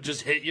Scrubs would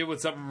just hit you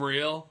with something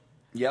real.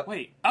 Yep.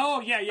 Wait. Oh,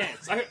 yeah. Yeah.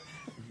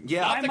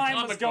 My the mind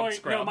comic was book going. No,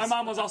 Scrubs. my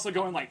mom was also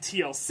going like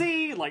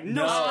TLC, like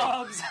no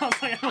No. Scrubs. I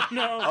was like, oh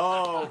no.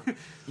 Oh.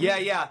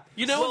 Yeah.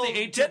 You know, Well, in the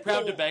Ain't Too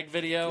Proud to Beg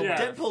video? Yeah.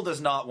 Deadpool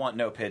does not want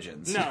no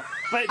pigeons. No,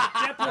 but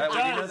Deadpool we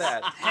do know does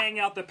that. hang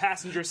out the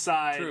passenger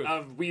side True.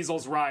 of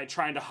Weasel's ride,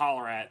 trying to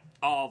holler at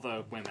all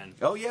the women.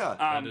 Oh, yeah.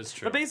 That is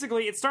true. But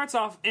basically, it starts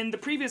off in the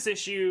previous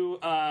issue.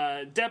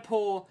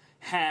 Deadpool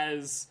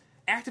has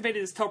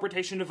activated his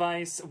teleportation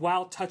device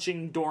while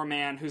touching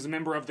Doorman, who's a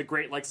member of the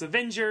Great Lakes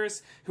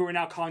Avengers, who are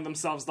now calling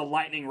themselves the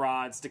Lightning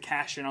Rods to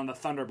cash in on the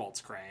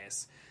Thunderbolts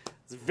craze.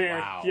 It's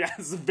very, Wow. yeah,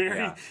 it's very.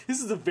 Yeah.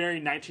 This is a very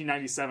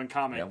 1997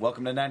 comic. Yeah,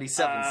 welcome to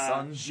 97,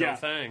 son. Sure yeah.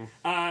 thing.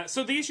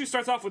 So the issue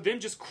starts off with them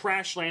just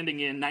crash landing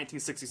in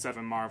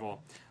 1967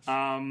 Marvel.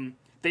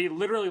 They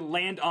literally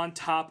land on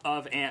top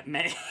of Aunt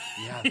May.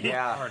 Yeah, that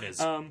Yeah. part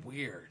is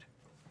weird.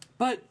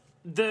 But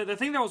the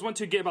thing that I was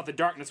wanting to get about the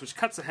darkness, which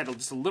cuts ahead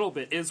just a little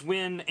bit, is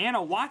when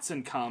Anna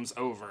Watson comes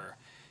over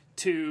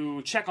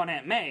to check on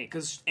Aunt May,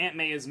 because Aunt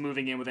May is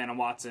moving in with Anna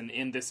Watson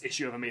in this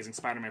issue of Amazing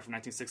Spider-Man from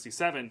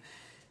 1967.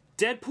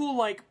 Deadpool,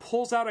 like,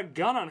 pulls out a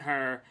gun on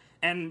her,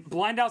 and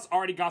Blind Al's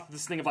already got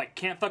this thing of, like,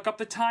 can't fuck up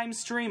the time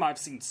stream. I've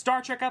seen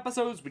Star Trek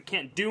episodes. We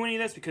can't do any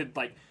of this. We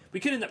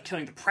could end up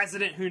killing the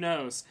president. Who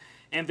knows?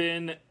 And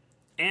then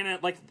Anna,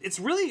 like, it's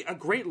really a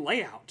great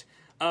layout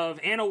of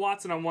Anna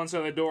Watson on one side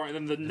of the door, and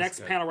then the next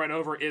good. panel right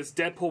over is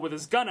Deadpool with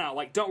his gun out.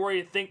 Like, don't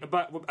worry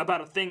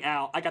about a thing,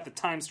 Al. I got the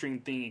time stream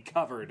thingy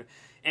covered.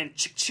 And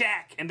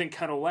chack, and then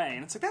cut away.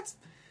 And it's like, that's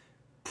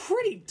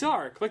pretty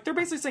dark. Like, they're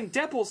basically saying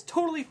Deadpool's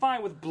totally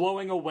fine with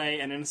blowing away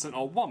an innocent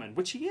old woman,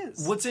 which he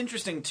is. What's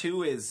interesting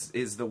too is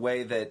the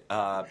way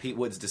that Pete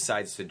Woods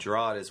decides to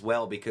draw it as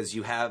well, because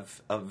you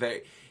have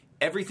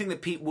everything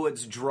that Pete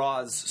Woods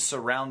draws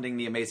surrounding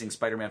the Amazing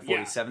Spider-Man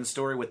 47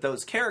 story with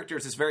those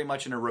characters is very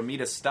much in a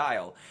Romita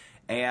style.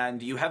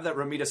 And you have that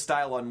Romita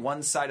style on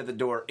one side of the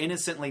door,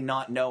 innocently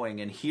not knowing,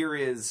 and here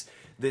is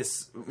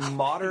this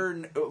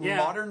modern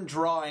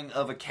drawing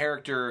of a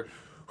character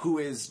who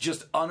is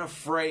just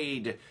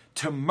unafraid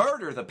to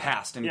murder the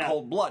past in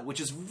cold blood,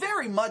 which is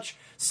very much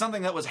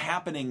something that was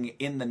happening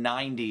in the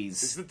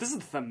 90s. This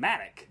is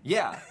thematic.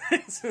 Yeah.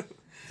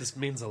 This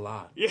means a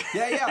lot.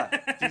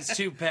 Yeah. These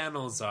two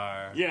panels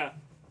are Yeah.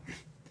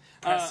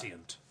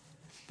 prescient.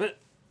 But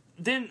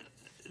then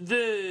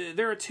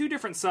there are two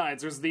different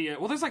sides. There's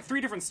there's like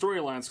three different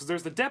storylines, because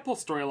there's the Deadpool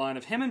storyline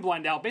of him and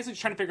Blind Al basically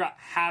trying to figure out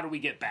how do we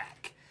get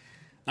back.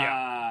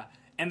 Yeah.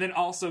 And then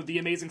also the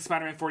Amazing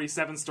Spider-Man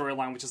 47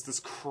 storyline, which is this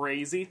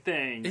crazy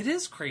thing. It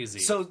is crazy.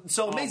 So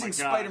Amazing gosh.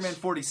 Spider-Man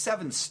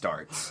 47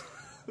 starts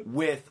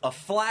with a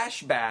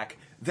flashback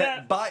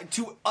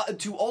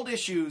to old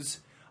issues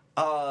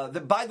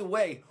that, by the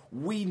way,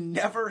 we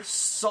never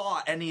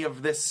saw any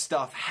of this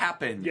stuff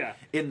happen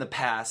in the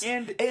past.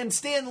 And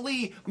Stan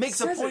Lee makes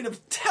a point of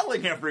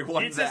telling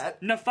everyone It's that.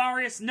 this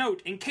nefarious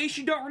note. In case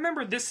you don't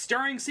remember this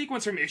stirring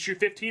sequence from issue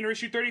 15 or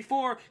issue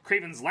 34,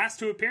 Craven's last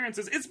two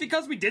appearances, it's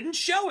because we didn't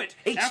show it.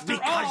 After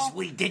all,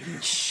 we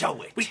didn't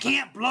show it. we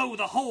can't blow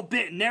the whole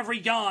bit. Never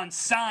yawn.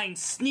 Signed,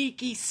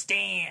 Sneaky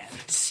Stan.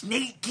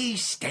 Sneaky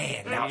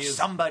Stan. Now He is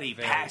somebody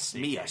very pass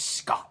me a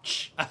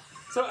scotch.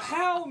 So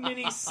how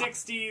many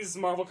 60s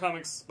Marvel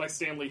comics by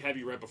Stan Lee have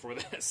you read before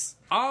this?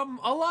 a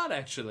lot,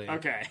 actually.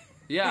 Okay.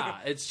 Yeah,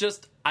 it's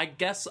just, I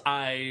guess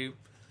I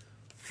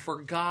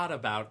forgot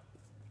about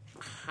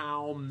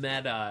how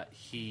meta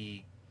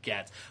he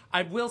gets.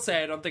 I will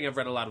say I don't think I've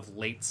read a lot of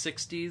late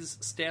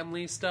 60s Stan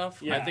Lee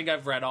stuff. Yeah. I think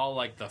I've read all,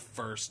 like, the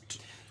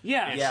first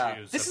Yeah.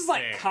 issues This of is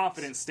like things.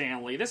 confident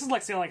Stan Lee. This is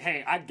like saying, like,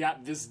 hey, I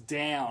got this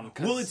down.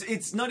 'Cause- Well,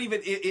 it's not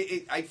even.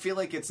 I feel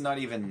like it's not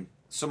even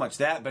so much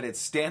that, but it's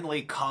Stan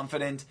Lee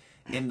confident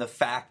in the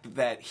fact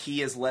that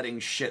he is letting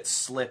shit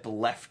slip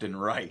left and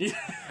right.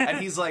 And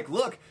he's like,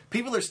 look,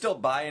 people are still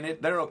buying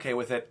it. They're okay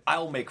with it.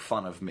 I'll make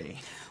fun of me.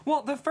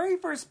 Well, the very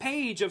first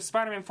page of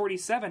Spider-Man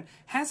 47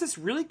 has this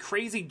really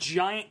crazy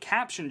giant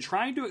caption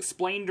trying to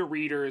explain to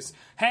readers,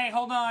 hey,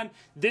 hold on,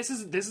 this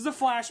is a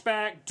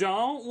flashback,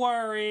 don't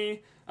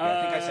worry.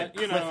 I think I said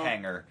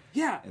cliffhanger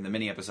in the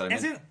mini episode.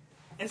 Is it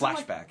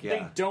flashback, like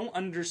they don't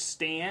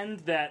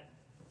understand that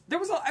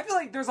I feel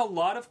like there's a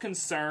lot of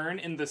concern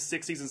in the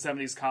 60s and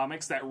 70s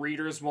comics that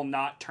readers will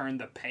not turn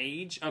the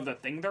page of the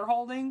thing they're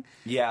holding.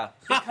 Yeah.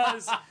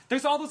 Because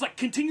there's all those, like,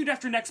 continued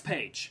after next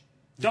page.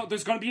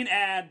 There's going to be an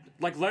ad,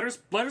 like letters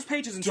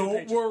pages and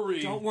Don't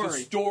worry. The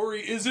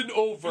story isn't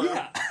over.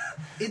 Yeah.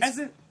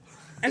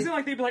 As in,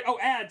 like, they'd be like, oh,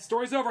 ad,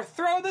 story's over,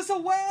 throw this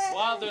away!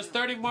 Well, there's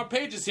 30 more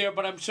pages here,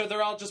 but I'm sure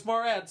they're all just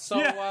more ads, so...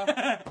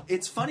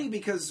 It's funny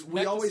because we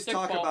Back to always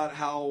talk stickball. about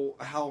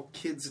how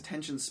kids'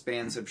 attention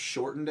spans have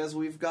shortened as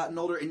we've gotten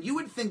older, and you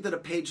would think that a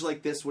page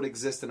like this would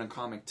exist in a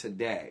comic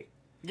today.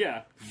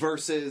 Yeah.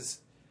 Versus...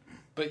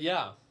 But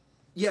yeah.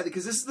 Yeah,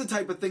 because this is the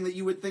type of thing that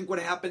you would think would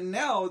happen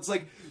now. It's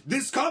like,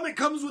 this comic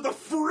comes with a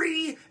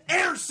free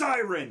air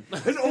siren!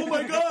 And oh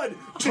my god,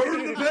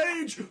 turn the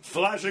page!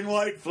 Flashing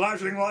light,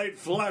 flashing light,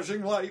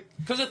 flashing light.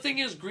 Because the thing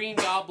is, Green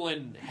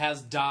Goblin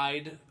has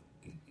died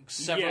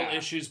several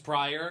issues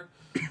prior,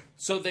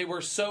 so they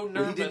were so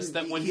nervous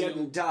that when he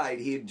hadn't died,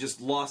 he had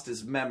just lost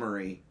his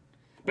memory.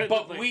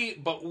 But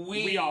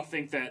we all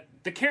think that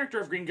the character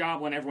of Green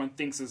Goblin everyone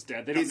thinks is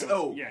dead. They don't He's,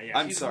 know.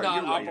 I'm He's sorry, not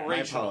you're right. My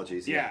operational.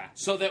 apologies. Yeah.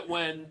 So that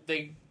when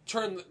they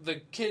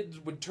the kids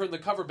would turn the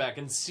cover back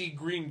and see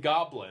Green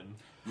Goblin,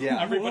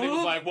 Yeah. everybody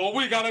was like, well,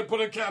 we gotta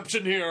put a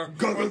caption here.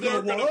 Or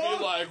they're gonna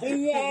be like,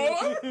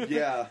 what?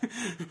 Yeah.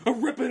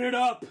 Ripping it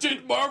up.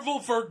 Did Marvel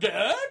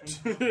forget?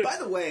 By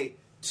the way,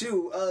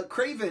 too,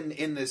 Kraven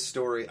in this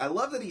story, I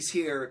love that he's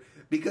here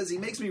because he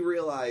makes me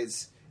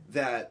realize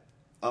that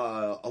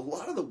a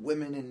lot of the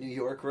women in New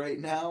York right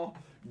now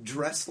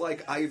dress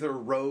like either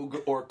Rogue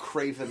or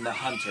Kraven the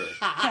Hunter.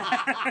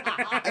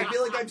 I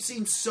feel like I've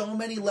seen so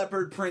many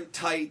leopard print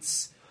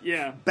tights,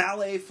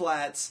 ballet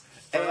flats,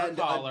 and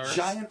collars. a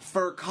giant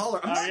fur collar.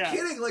 I'm not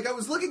kidding. Like, I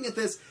was looking at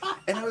this,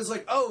 and I was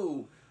like,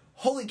 oh,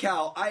 holy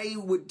cow, I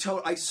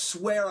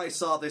swear I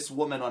saw this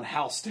woman on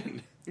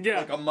Houston. Yeah.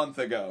 Like a month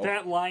ago.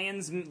 That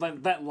lion's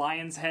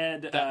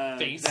head. That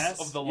face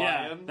vest, of the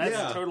lion.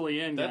 That's totally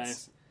in,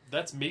 guys.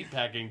 That's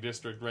meatpacking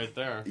district right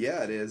there.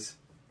 Yeah, it is.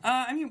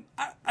 I mean,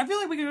 I feel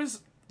like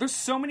there's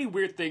so many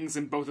weird things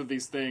in both of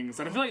these things,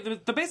 and I feel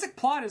like the basic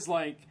plot is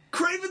like...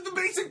 Kraven, the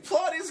basic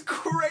plot is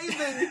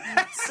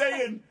Kraven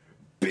saying,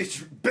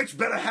 bitch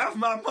better have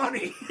my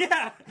money.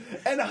 Yeah.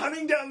 And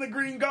hunting down the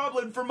Green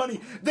Goblin for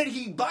money that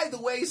he, by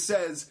the way,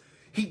 says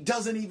he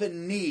doesn't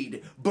even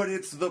need, but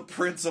it's the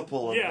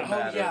principle of the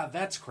matter. Oh, yeah,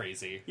 that's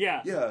crazy.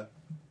 Yeah. Yeah.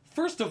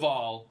 First of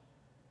all,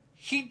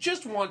 he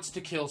just wants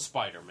to kill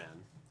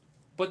Spider-Man.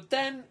 But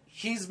then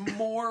he's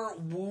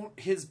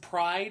his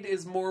pride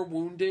is more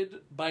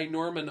wounded by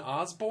Norman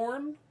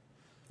Osborn.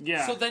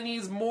 Yeah. So then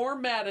he's more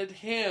mad at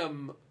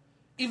him,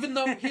 even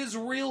though his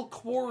real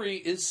quarry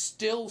is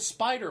still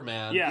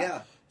Spider-Man. Yeah.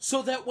 Yeah.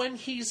 So that when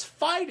he's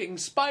fighting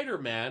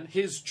Spider-Man,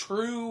 his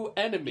true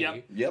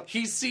enemy, Yep.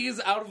 he sees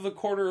out of the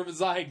corner of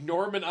his eye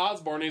Norman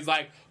Osborn. He's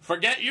like,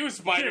 forget you,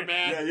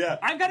 Spider-Man. Yeah.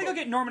 I've got to go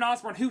get Norman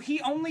Osborn, who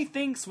he only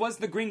thinks was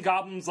the Green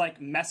Goblin's,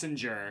 like,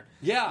 messenger.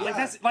 Yeah.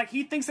 Like,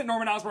 he thinks that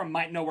Norman Osborn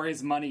might know where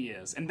his money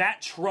is, and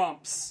that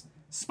trumps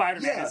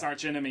Spider-Man as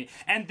archenemy.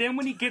 And then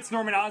when he gets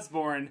Norman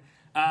Osborn,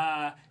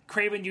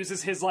 Kraven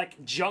uses his,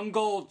 like,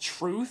 jungle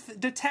truth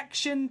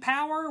detection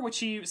power, which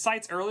he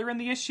cites earlier in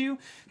the issue,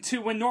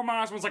 to when Norman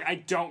Osborn's like, I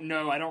don't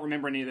know, I don't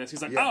remember any of this.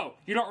 He's like, oh,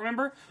 you don't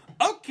remember?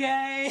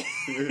 Okay!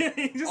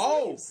 He just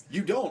leaves.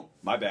 You don't?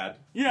 My bad.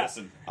 Yeah.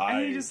 Listen,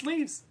 And he just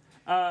leaves.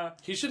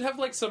 He should have,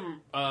 like,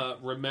 some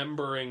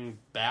remembering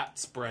bat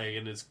spray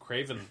in his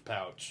Kraven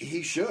pouch.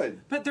 He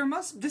should. But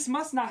this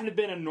must not have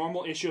been a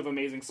normal issue of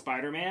Amazing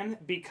Spider-Man,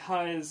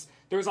 because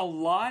there's a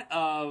lot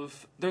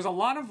of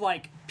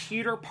like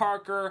Peter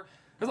Parker,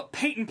 there's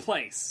Peyton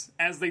Place,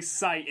 as they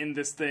cite in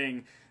this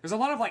thing. There's a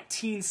lot of like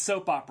teen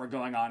soap opera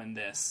going on in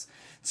this.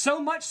 So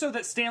much so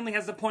that Stanley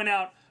has to point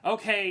out,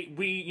 okay,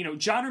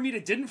 John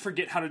Romita didn't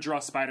forget how to draw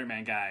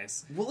Spider-Man,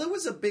 guys. Well, it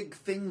was a big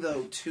thing,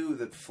 though, too,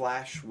 that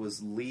Flash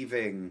was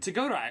leaving To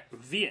go to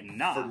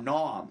Vietnam. for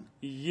Nam.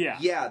 Yeah.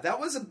 Yeah, that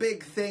was a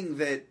big thing,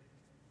 that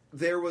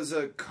there was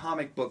a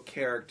comic book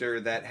character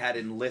that had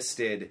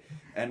enlisted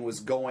and was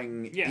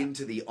going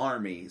into the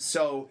army.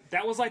 So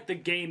that was like the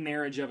gay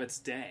marriage of its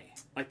day.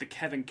 Like the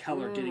Kevin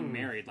Keller getting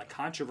married. Like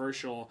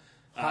controversial...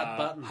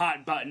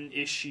 hot button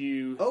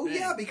issue. Oh, thing.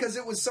 yeah, because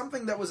it was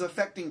something that was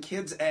affecting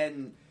kids,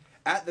 and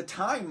at the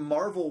time,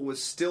 Marvel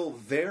was still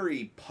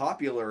very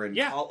popular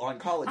on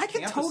college campuses. I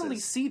can totally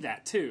see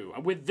that, too,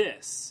 with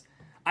this.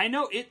 I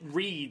know it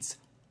reads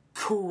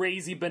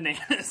crazy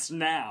bananas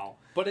now.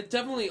 But it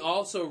definitely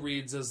also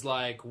reads as,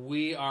 like,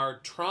 we are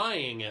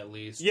trying, at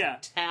least, to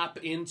tap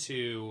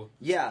into...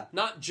 Yeah.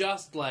 Not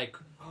just, like,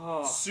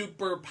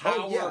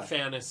 superpower yeah.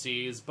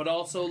 fantasies, but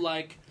also,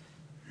 like...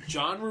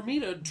 John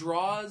Romita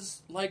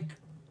draws like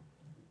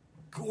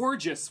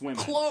Gorgeous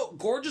women.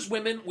 gorgeous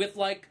women with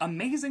like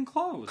Amazing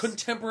clothes.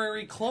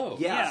 contemporary clothes.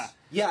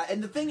 Yeah,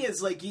 and the thing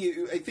is, like,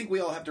 I think we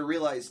all have to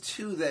realize,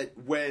 too, that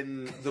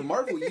when the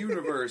Marvel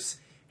Universe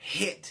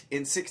hit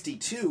in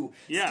 62,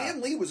 Yeah.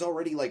 Stan Lee was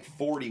already, like,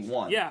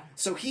 41. Yeah.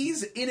 So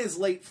he's in his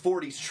late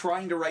 40s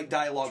trying to write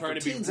dialogue Trying for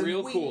to be teens, real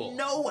and we cool.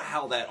 know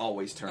how that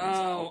always turns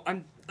Oh,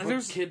 out.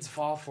 there's kids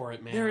fall for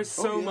it, man. There is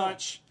so yeah.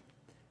 much.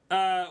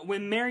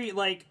 When Mary,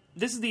 like,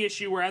 this is the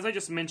issue where, as I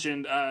just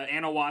mentioned,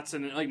 Anna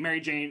Watson, like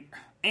Mary Jane,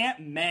 Aunt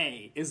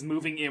May is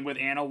moving in with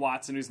Anna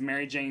Watson, who's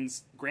Mary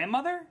Jane's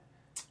grandmother.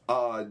 No,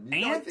 I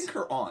Aunt? think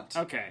her aunt.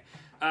 Okay,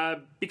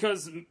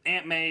 because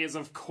Aunt May is,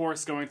 of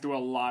course, going through a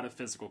lot of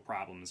physical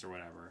problems or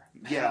whatever,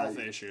 health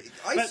issues.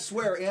 I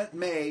swear Aunt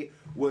May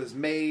was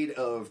made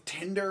of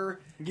tinder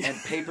and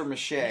paper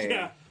mache.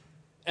 Yeah.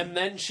 And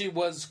then she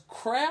was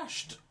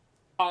crashed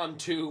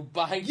onto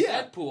by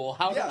Yeah. Deadpool.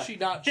 How Yeah. did she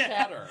not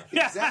shatter?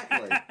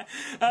 Exactly.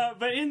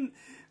 But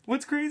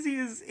what's crazy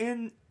is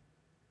in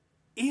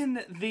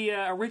the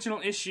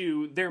original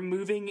issue, they're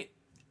moving.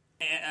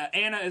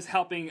 Anna is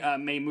helping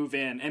May move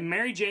in, and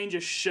Mary Jane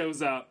just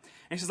shows up,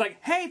 and she's like,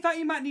 "Hey, thought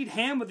you might need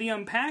hand with the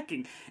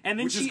unpacking," and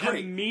then Which she is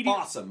great. immediately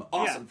Awesome.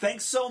 Yeah.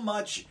 Thanks so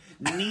much,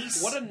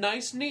 niece. What a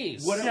nice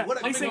niece. What a Yeah,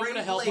 great they say,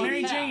 lady.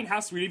 Mary Jane,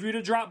 how sweet of you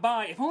to drop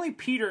by. If only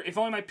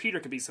my Peter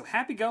could be so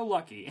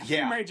happy-go-lucky.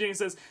 Yeah. Mary Jane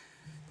says,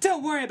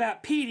 "Don't worry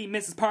about Petey,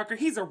 Mrs. Parker.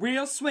 He's a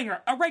real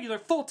swinger, a regular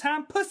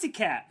full-time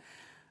pussycat."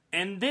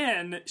 And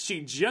then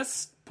she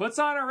just puts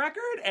on a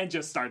record and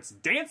just starts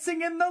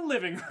dancing in the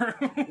living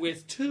room.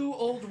 With two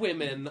old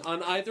women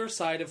on either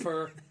side of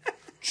her,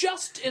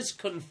 just as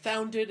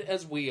confounded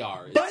as we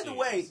are. it By the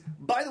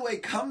seems. way,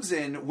 comes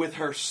in with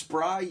her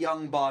spry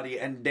young body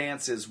and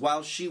dances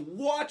while she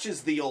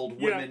watches the old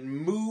Yeah. women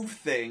move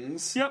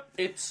things. Yep.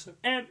 It's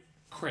And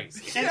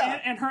crazy. Yeah.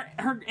 and her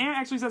aunt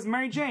actually says,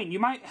 "Mary Jane, you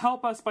might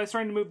help us by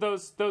starting to move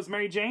those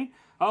Mary Jane."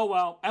 "Oh,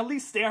 well, at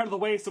least stay out of the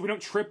way so we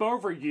don't trip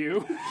over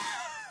you."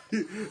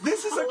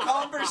 This is a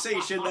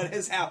conversation that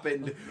has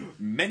happened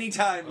many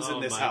times in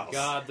this my house.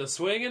 God, the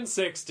swinging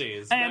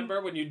 60s. And- Remember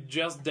when you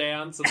just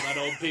dance and let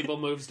old people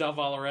move stuff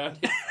all around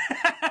you?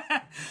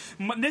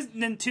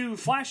 Then to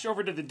flash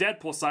over to the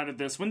Deadpool side of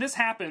this, when this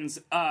happens,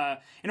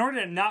 in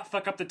order to not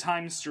fuck up the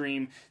time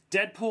stream,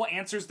 Deadpool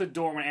answers the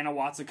door when Anna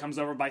Watson comes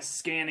over by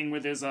scanning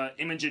with his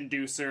image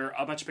inducer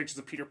a bunch of pictures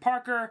of Peter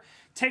Parker,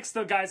 takes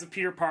the guise of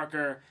Peter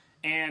Parker,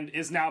 and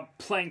is now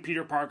playing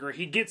Peter Parker.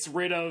 He gets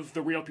rid of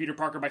the real Peter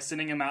Parker by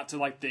sending him out to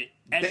like the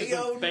edges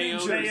of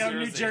Bayonne,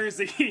 New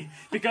Jersey,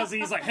 because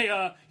he's like,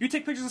 "Hey, you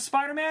take pictures of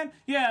Spider-Man?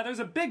 Yeah, there's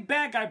a big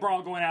bad guy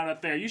brawl going out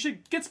up there. You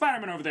should get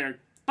Spider-Man over there.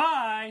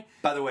 Bye."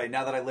 By the way,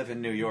 now that I live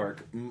in New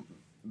York,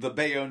 the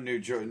Bayonne, New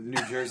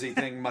Jersey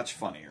thing, much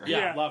funnier.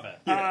 Yeah, love it.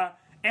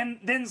 And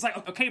then it's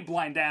like, "Okay,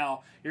 Blind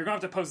Al, you're going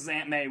to have to pose as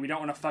Aunt May. We don't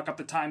want to fuck up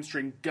the time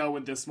stream. Go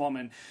with this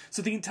woman."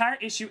 So the entire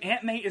issue,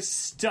 Aunt May is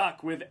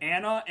stuck with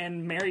Anna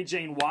and Mary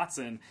Jane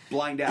Watson.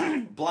 Blind Al.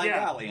 Blind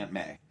Yeah. Al, Aunt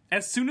May.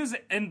 As soon as,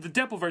 in the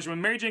Deadpool version,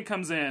 when Mary Jane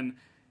comes in,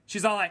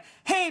 she's all like,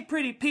 "Hey,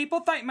 pretty people,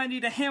 thought you might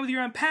need a hand with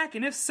your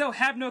unpacking. If so,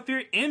 have no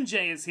fear,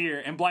 MJ is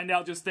here." And Blind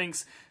Al just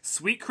thinks,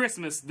 "Sweet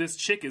Christmas, this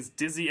chick is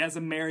dizzy as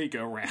a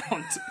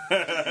merry-go-round."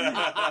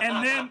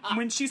 And then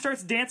when she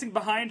starts dancing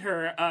behind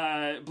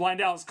her, Blind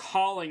Al is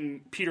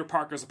calling Peter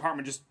Parker's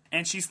apartment,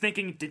 and she's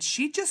thinking, "Did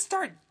she just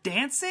start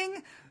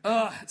dancing?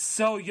 Ugh,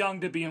 so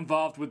young to be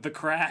involved with the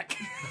crack."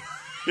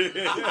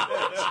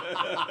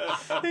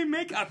 They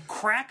make a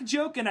crack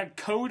joke in a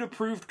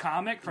code-approved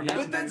comic from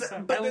But that's, I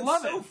but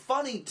love that's so it.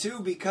 funny, too,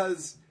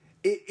 because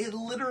it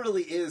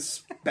literally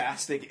is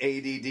spastic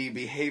ADD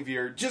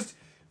behavior. Just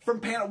from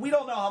panel, we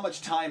don't know how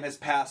much time has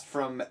passed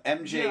from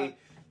MJ Yeah.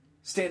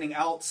 standing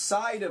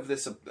outside of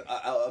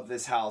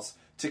this house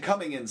to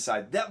coming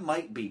inside. That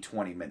might be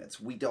 20 minutes.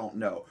 We don't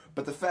know.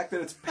 But the fact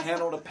that it's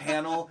panel to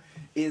panel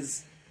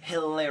is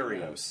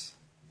hilarious.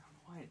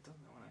 Why it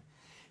doesn't want to?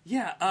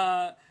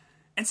 Yeah,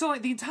 and so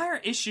like the entire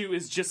issue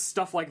is just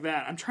stuff like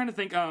that. I'm trying to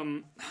think.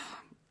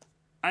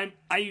 I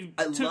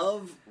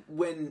love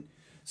when.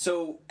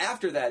 So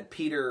after that,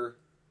 Peter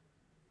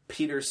 /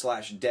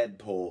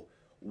 Deadpool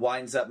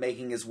winds up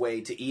making his way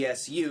to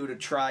ESU to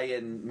try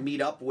and meet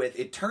up with.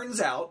 It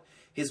turns out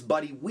his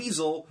buddy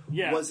Weasel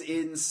Yeah. was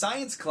in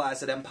science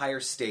class at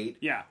Empire State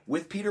Yeah.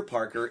 with Peter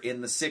Parker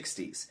in the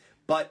 60s.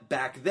 But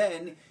back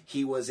then,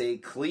 he was a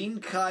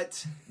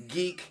clean-cut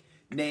geek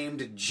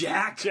named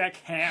Jack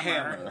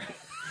Hammer.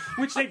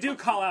 Which they do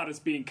call out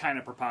as being kind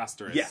of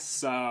preposterous. Yes.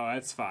 So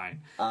it's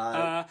fine.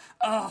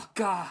 Oh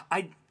god,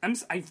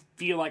 I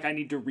feel like I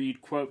need to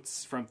read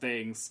quotes from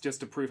things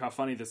just to prove how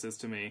funny this is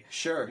to me.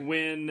 Sure.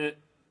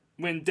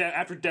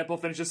 After Deadpool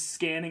finishes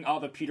scanning all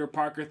the Peter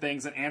Parker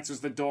things and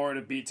answers the door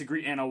to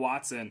greet Anna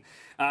Watson,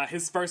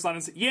 his first line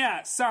is,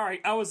 "Yeah,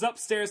 sorry, I was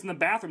upstairs in the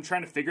bathroom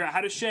trying to figure out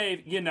how to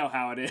shave. You know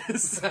how it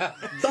is."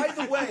 By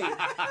the way,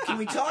 can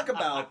we talk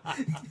about,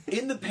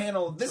 in the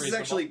panel, this is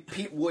Reasonable. actually,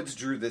 Pete Woods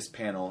drew this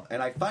panel,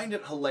 and I find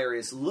it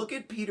hilarious. Look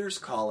at Peter's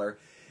collar.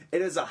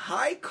 It is a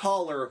high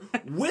collar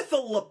with a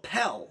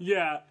lapel.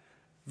 Yeah.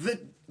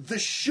 the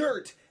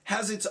shirt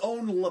has its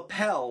own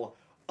lapel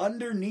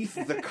underneath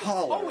the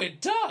collar. Oh, it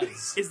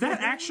does. Is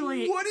that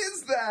actually... What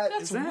is that?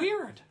 That's that-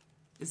 weird.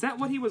 Is that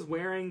what he was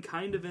wearing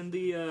kind of in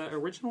the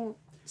original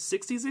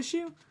 60s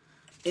issue?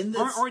 In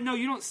the Or no,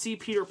 you don't see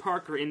Peter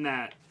Parker in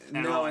that. at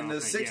all, no, I in don't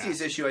the think,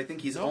 60s issue, I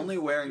think he's only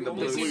wearing the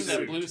Only blue sees that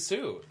suit. blue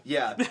suit.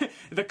 Yeah.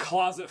 The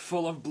closet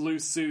full of blue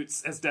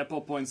suits, as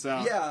Deadpool points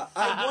out. Yeah,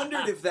 I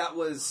wondered if that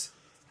was,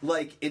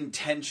 like,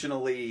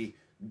 intentionally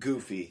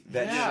goofy,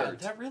 that shirt.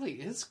 that really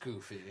is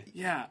goofy.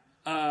 Yeah.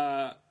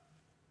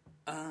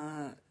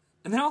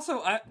 And then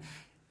also, I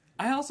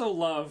also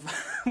love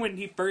when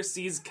he first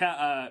sees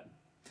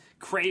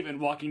Kraven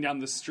walking down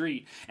the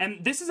street.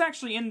 And this is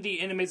actually in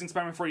Amazing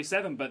Spider-Man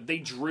 47, but they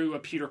drew a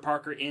Peter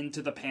Parker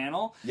into the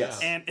panel. Yes.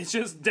 And it's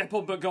just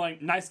Deadpool but going,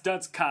 nice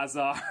duds,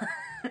 Khazar.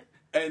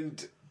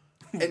 And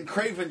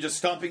Kraven just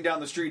stomping down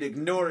the street,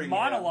 ignoring him.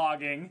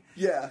 Monologuing.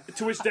 Yeah.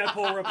 To which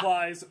Deadpool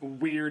replies,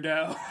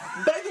 weirdo.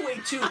 By the way,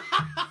 too,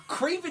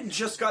 Kraven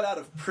just got out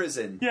of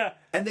prison. Yeah.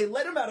 And they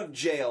let him out of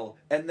jail,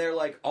 and they're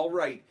like, all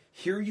right,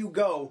 here you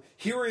go.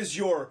 Here is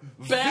your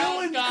Bad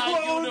villain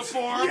guy clothes.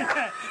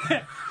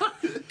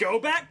 uniform. Go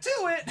back to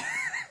it.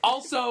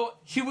 Also,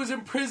 he was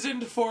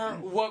imprisoned for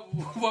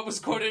what was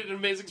quoted in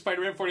Amazing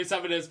Spider-Man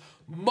 47 as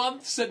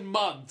months and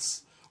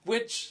months,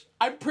 which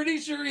I'm pretty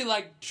sure he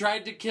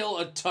tried to kill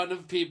a ton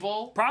of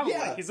people. Probably.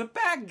 Yeah. He's a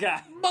bad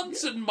guy.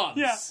 Months and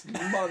months.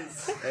 Yeah.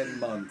 Months and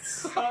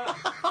months.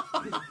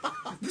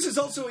 This is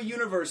also a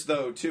universe,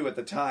 though, too, at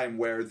the time,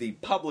 where the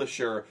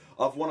publisher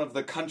of one of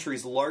the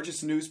country's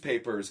largest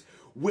newspapers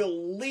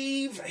will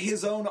leave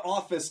his own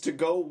office to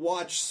go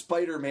watch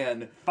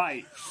Spider-Man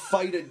fight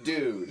a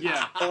dude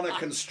Yeah. on a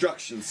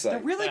construction site.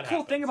 The really That cool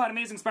happens. thing about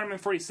Amazing Spider-Man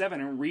 47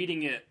 and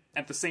reading it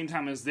at the same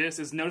time as this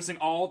is noticing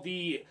all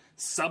the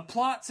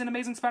subplots in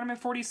Amazing Spider-Man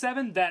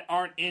 47 that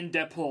aren't in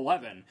Deadpool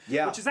 11.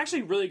 Yeah. Which is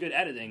actually really good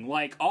editing.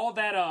 Like, all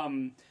that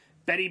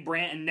Betty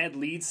Brant and Ned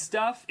Leeds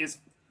stuff is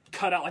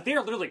cut out. Like, they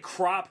are literally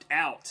cropped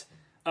out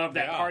of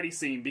that Yeah. party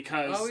scene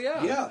because Oh,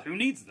 yeah. Yeah. who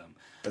needs them?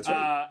 That's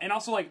right. And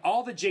also, like,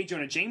 all the J.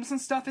 Jonah Jameson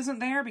stuff isn't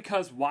there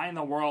because why in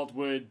the world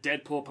would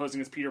Deadpool posing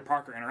as Peter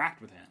Parker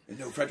interact with him?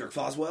 No Frederick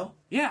Foswell?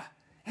 Yeah,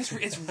 it's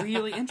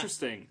really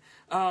interesting.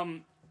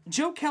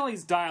 Joe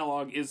Kelly's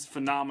dialogue is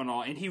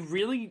phenomenal, and he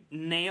really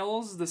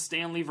nails the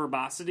Stanley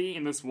verbosity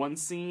in this one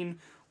scene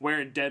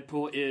where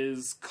Deadpool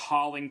is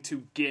calling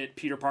to get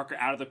Peter Parker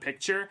out of the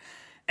picture.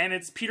 And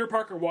it's Peter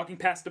Parker walking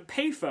past a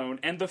payphone,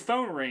 and the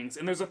phone rings,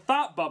 and there's a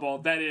thought bubble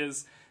that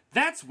is,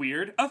 that's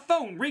weird, a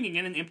phone ringing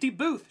in an empty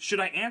booth. Should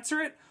I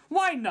answer it?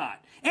 Why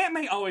not? Aunt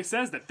May always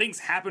says that things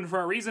happen for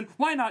a reason.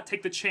 Why not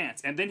take the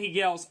chance? And then he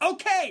yells,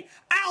 okay,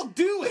 I'll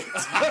do it!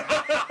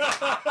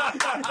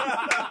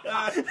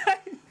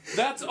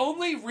 That's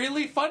only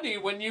really funny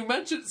when you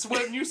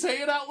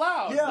say it out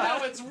loud. Yeah.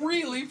 Now it's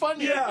really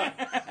funny. Yeah.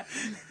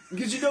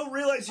 Because you don't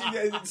realize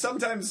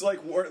sometimes, like,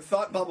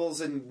 thought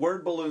bubbles and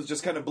word balloons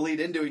just kind of bleed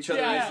into each other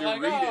Yeah, as you're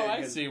like, reading. oh, I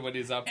and- see what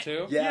he's up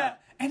to. Yeah.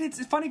 And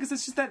it's funny because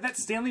it's just that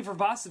Stanley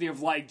verbosity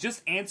of, like,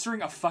 just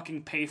answering a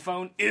fucking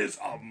payphone is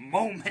a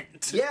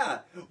moment. Yeah.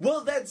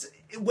 Well, that's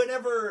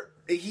whenever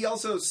he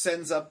also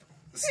sends up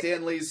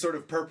Stanley's sort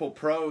of purple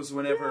prose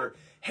whenever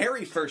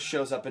Harry first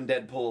shows up in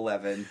Deadpool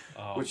 11,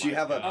 which you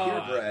have up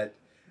here, Brett.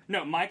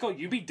 No, Michael,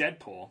 you be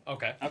Deadpool.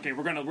 Okay. Okay,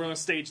 we're gonna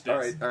stage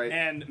this. All right.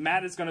 And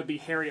Matt is gonna be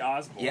Harry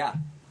Osborn. Yeah.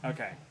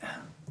 Okay.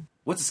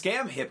 What's a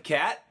scam, hip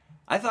cat?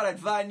 I thought I'd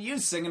find you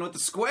singing with the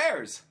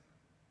squares,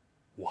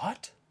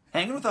 What?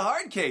 hanging with the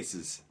hard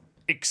cases,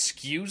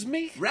 Excuse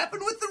me?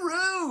 rapping with the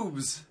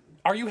rubes.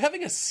 Are you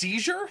having a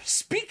seizure?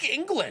 Speak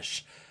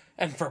English.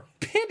 And for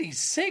pity's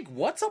sake,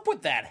 what's up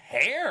with that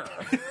hair?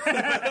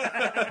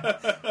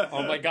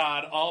 Oh my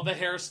god, all the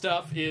hair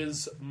stuff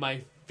is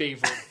my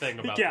favorite thing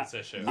about Yeah. this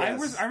issue.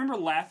 Yes. I remember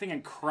laughing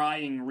and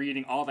crying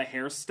reading all the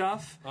hair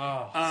stuff.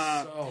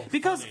 So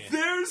because funny.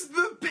 There's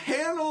the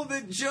panel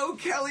that Joe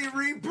Kelly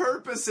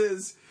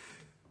repurposes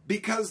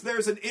because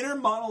there's an inner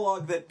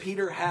monologue that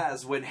Peter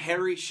has when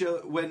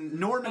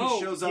Norman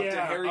shows up to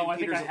Harry I and think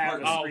Peter's I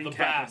have apartment. Oh, a the recap of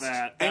best.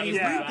 that. And he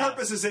Yeah.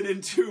 repurposes it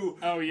into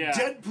Oh, yeah.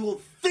 Deadpool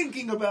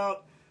thinking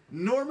about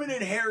Norman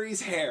and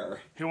Harry's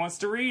hair. Who wants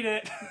to read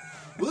it?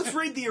 Well, let's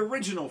read the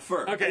original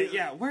first. Okay,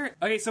 yeah.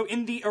 So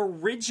in the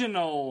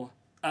original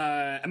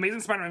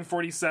Amazing Spider-Man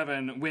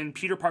 47, when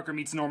Peter Parker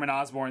meets Norman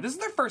Osborn, this is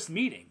their first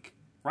meeting,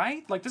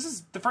 right? Like, this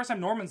is the first time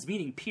Norman's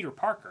meeting Peter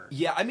Parker.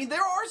 Yeah, I mean,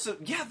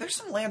 there's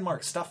some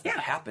landmark stuff that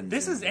happens.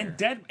 This in is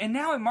there. and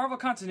now in Marvel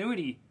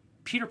continuity,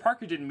 Peter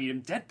Parker didn't meet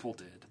him, Deadpool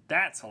did.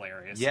 That's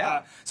hilarious.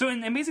 Yeah. So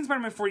in Amazing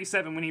Spider-Man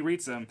 47, when he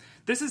reads them,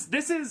 this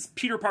is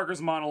Peter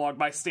Parker's monologue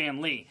by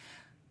Stan Lee.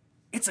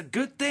 It's a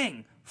good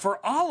thing for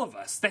all of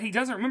us that he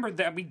doesn't remember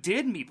that we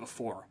did meet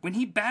before when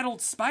he battled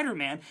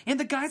Spider-Man in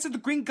the guise of the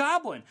Green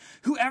Goblin.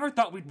 Who ever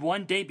thought we'd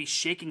one day be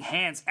shaking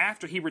hands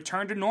after he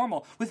returned to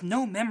normal with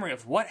no memory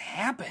of what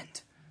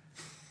happened?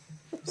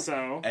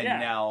 So,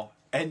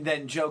 And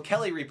then Joe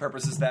Kelly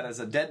repurposes that as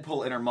a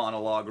Deadpool inner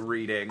monologue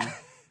reading.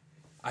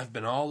 I've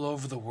been all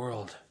over the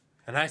world,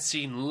 and I've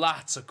seen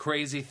lots of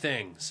crazy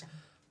things.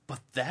 but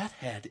that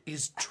head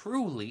is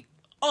truly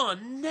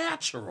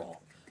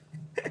unnatural.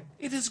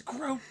 It is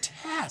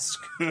grotesque,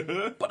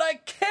 but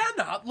I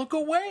cannot look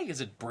away.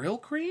 Is it Brill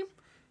cream?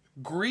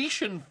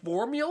 Grecian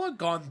formula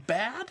gone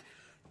bad?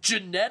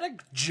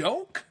 Genetic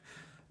joke?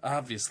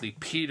 Obviously,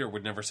 Peter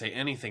would never say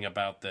anything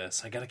about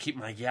this. I gotta keep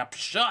my yap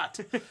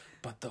shut.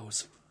 But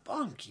those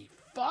funky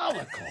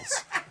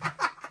follicles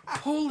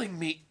pulling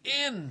me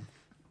in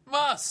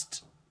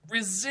must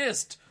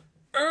resist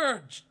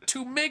urge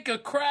to make a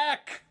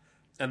crack.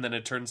 And then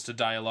it turns to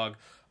dialogue.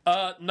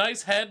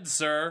 Nice head,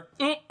 sir.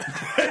 Oop.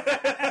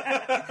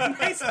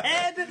 Nice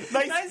head.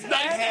 Nice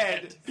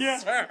head. Yeah.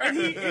 Sir. And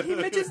he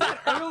mentions that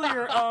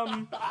earlier,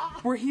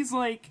 where he's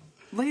like,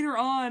 later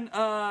on,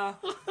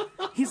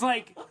 he's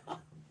like,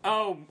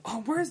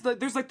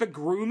 there's like the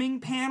grooming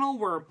panel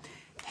where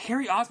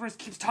Harry Osborn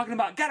keeps talking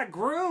about, gotta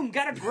groom.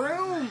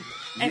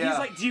 And he's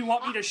like, do you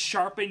want me to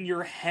sharpen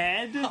your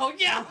head? Oh,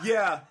 yeah.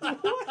 Yeah.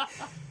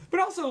 But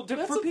also,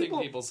 That's for a thing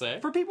people say.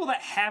 For people that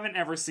haven't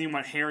ever seen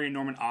what Harry and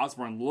Norman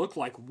Osborn look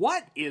like,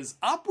 what is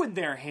up with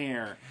their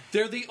hair?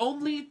 They're the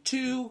only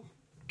two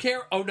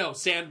Oh, no,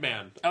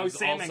 Sandman. Oh, is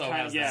Sandman also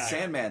kinda- has yeah. that.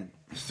 Sandman.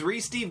 3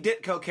 Steve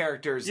Ditko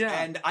characters, Yeah.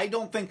 and I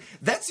don't think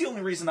that's the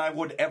only reason I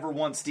would ever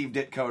want Steve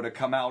Ditko to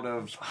come out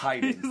of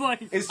hiding He's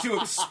like- is to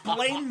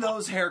explain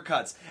those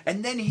haircuts,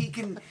 and then he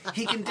can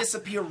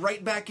disappear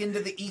right back into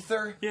the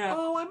ether. Yeah.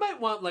 Oh, I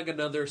might want like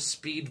another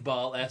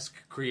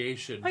Speedball-esque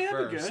creation yeah,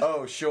 that'd be first. good.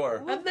 Oh,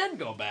 sure. And then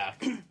go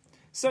back.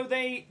 So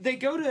they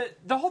go to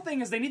the whole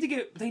thing is they need to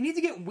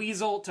get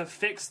Weasel to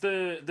fix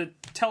the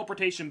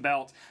teleportation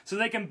belt so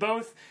they can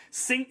both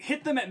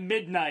hit them at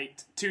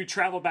midnight to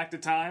travel back to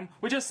time,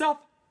 which itself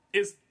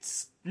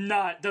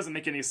doesn't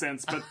make any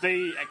sense, but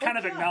they kind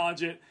of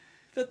acknowledge it.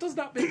 That does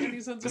not make any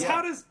sense. Because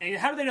how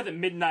do they know that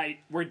midnight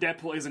where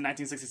Deadpool is in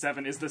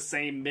 1967 is the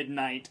same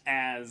midnight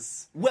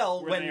as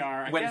Well, where they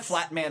are? I when guess.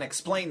 Flatman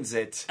explains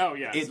it, Oh,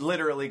 yes. it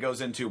literally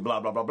goes into blah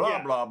blah blah blah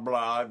Yeah. blah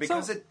blah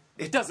because So,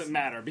 it doesn't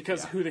matter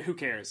because who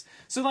cares?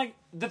 So like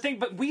the thing,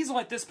 but Weasel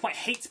at this point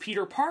hates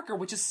Peter Parker,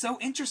 which is so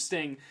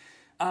interesting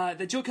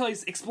that Joe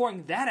Kelly's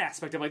exploring that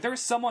aspect of like there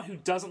is someone who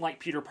doesn't like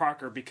Peter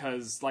Parker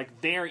because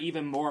like they're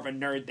even more of a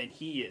nerd than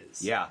he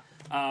is. Yeah.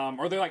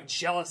 Or they're like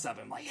jealous of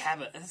him. Like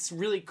that's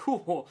really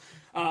cool.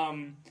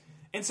 And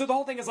so the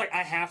whole thing is like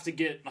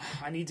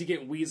I need to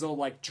get Weasel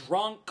like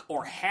drunk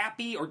or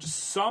happy or just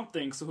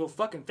something so he'll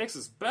fucking fix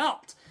his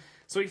belt.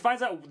 So he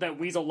finds out that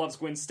Weasel loves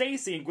Gwen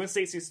Stacy, and Gwen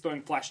Stacy's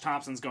throwing Flash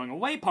Thompson's going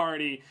away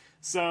party.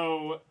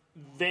 So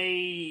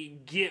they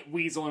get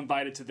Weasel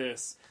invited to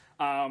this.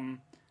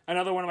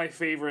 Another one of my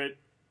favorite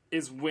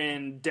is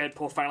when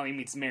Deadpool finally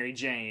meets Mary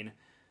Jane.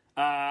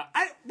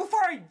 Before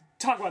I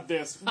talk about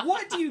this,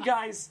 what do you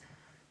guys?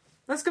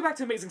 Let's go back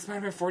to Amazing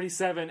Spider-Man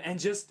 47 and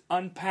just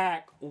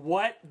unpack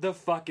what the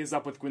fuck is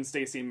up with Gwen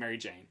Stacy and Mary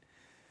Jane.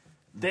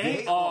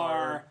 They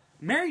are.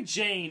 Mary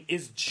Jane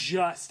is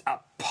just a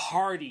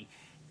party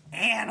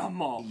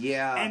animal.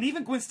 Yeah. And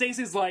even Gwen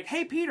Stacy's like,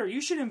 hey, Peter,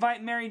 you should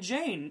invite Mary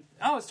Jane.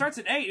 Oh, it starts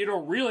at 8.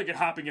 It'll really get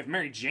hopping if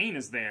Mary Jane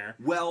is there.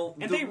 Well,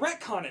 And they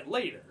retcon it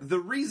later. the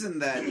reason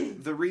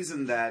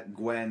that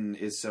Gwen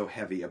is so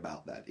heavy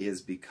about that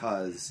is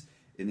because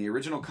in the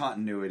original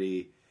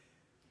continuity,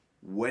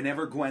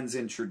 whenever Gwen's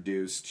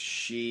introduced,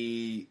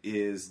 she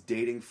is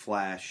dating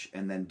Flash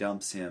and then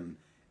dumps him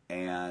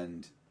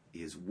and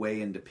is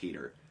way into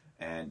Peter.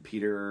 And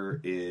Peter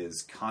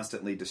is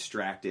constantly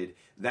distracted.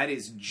 That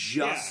is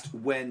just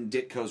when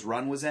Ditko's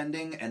run was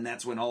ending, and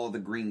that's when all of the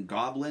Green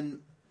Goblin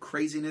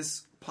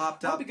craziness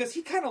popped Well, up. because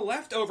he kind of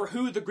left over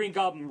who the Green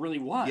Goblin really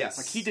was. Yes.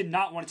 Like, he did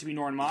not want it to be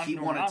Norman He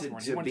Osborn. wanted He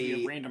to wanted be to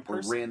be a random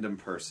person. random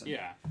person.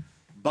 Yeah.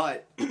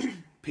 But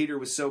Peter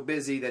was so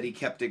busy that he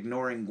kept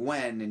ignoring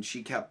Gwen, and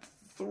she kept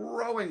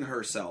throwing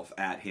herself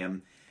at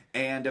him.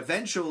 And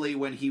eventually,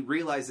 when he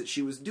realized that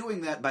she was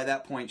doing that, by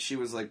that point, she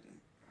was like,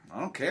 I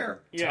don't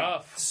care. Yeah.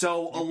 Tough.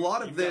 So a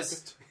lot of got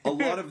this, a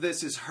lot of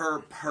this is her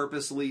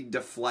purposely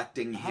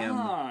deflecting him,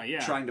 yeah.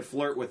 trying to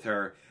flirt with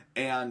her,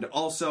 and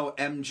also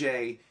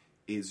MJ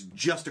is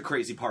just a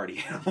crazy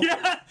party animal.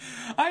 Yeah,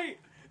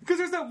 because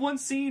there's that one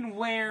scene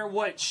where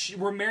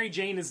where Mary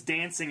Jane is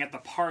dancing at the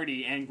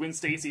party and Gwen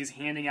Stacy is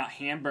handing out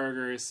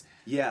hamburgers.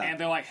 Yeah. And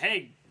they're like,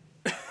 "Hey,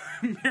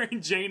 Mary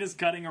Jane is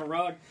cutting a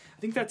rug." I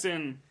think that's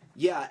in.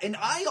 Yeah, and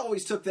I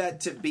always took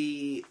that to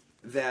be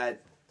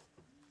that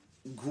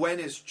Gwen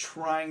is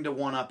trying to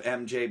one-up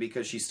MJ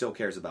because she still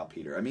cares about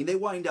Peter. I mean, they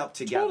wind up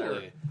together.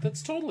 Totally.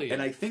 That's totally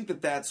And it. I think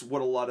that that's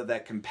what a lot of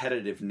that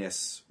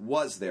competitiveness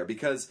was there,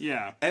 because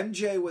Yeah.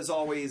 MJ was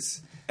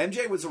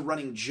a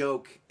running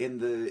joke in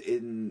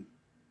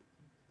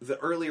the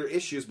earlier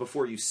issues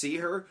before you see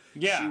her.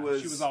 Yeah, she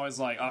was always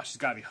like, "Oh, she's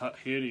got to be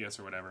hideous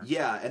or whatever."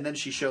 Yeah, and then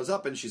she shows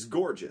up and she's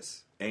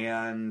gorgeous.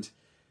 And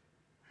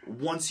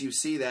once you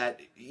see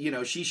that,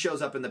 she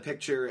shows up in the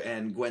picture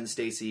and Gwen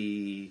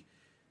Stacy.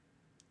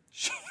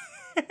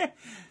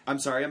 I'm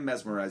sorry, I'm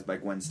mesmerized by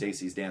Gwen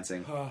Stacy's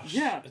dancing.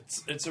 Yeah.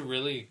 It's a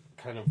really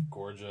kind of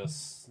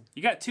gorgeous.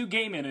 You got two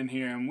gay men in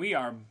here, and we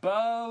are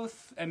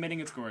both admitting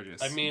it's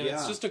gorgeous. I mean, Yeah.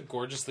 it's just a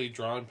gorgeously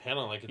drawn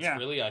panel. Like, it's Yeah.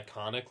 really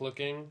iconic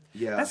looking.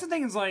 Yeah. that's the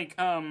thing is like,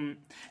 and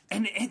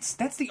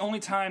that's the only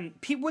time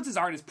Pete Woods'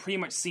 art is pretty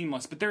much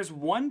seamless. But there's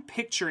one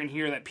picture in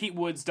here that Pete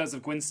Woods does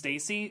of Gwen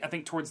Stacy, I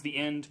think towards the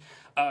end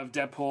of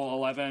Deadpool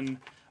 11,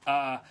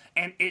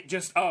 and it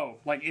just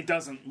it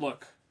doesn't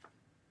look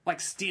like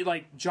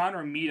John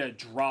Romita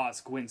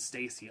draws Gwen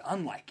Stacy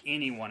unlike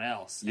anyone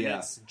else, and Yeah.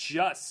 it's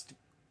just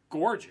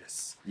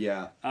gorgeous.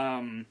 Yeah.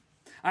 I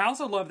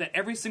also love that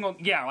every single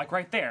like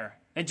right there,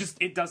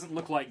 it doesn't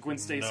look like Gwen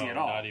Stacy No, at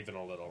all. not even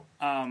a little.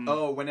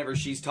 Whenever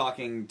she's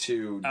talking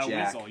to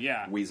Jack. Weasel,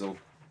 yeah. Weasel.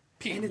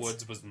 Pete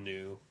Woods was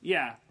new.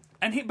 Yeah.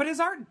 But his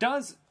art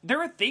does.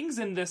 There are things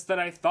in this that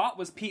I thought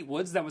was Pete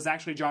Woods that was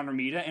actually John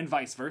Romita, and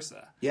vice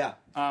versa. Yeah.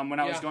 When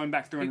I was Yeah. going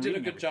back through and He did a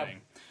reading good job.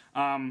 everything.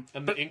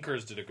 And the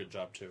inkers did a good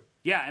job, too.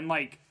 Yeah, and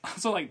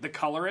also the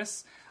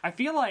colorists. I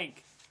feel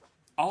like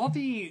all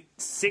the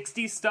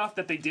 60s stuff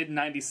that they did in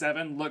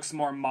 97 looks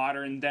more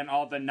modern than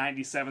all the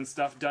 97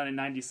 stuff done in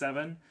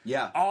 97.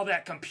 Yeah. All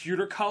that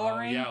computer Oh,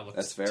 coloring yeah, it looks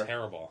That's fair.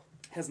 terrible.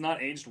 has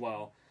not aged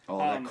well. All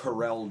that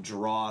Corel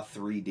Draw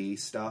 3D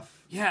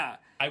stuff. Yeah.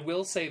 I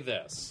will say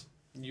this.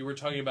 You were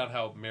talking about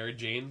how Mary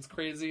Jane's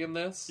crazy in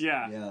this.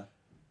 Yeah. Yeah.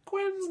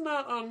 Gwen's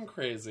not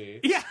uncrazy.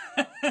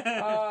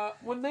 Yeah.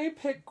 When they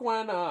pick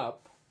Gwen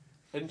up,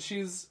 and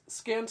she's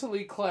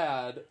scantily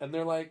clad, and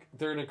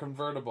they're in a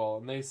convertible,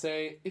 and they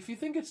say, if you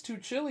think it's too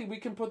chilly, we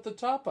can put the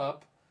top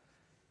up.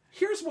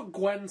 Here's what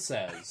Gwen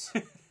says.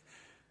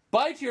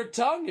 Bite your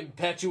tongue,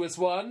 impetuous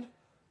one.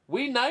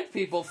 We night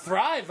people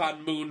thrive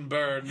on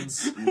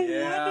moonburns. What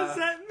does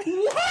that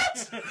mean?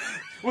 What?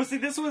 Well,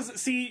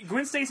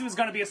 Gwen Stacy was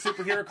going to be a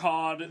superhero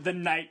called the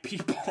Night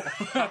People.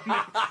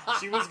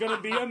 She was going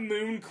to be a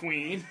moon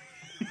queen.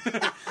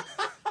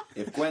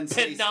 If Gwen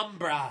Stacy...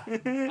 Penumbra.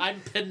 I'm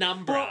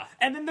Penumbra.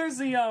 And then there's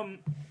the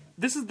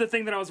this is the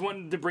thing that I was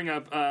wanting to bring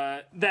up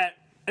that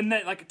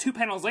like 2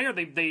 panels later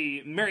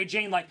they Mary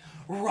Jane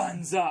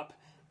runs up,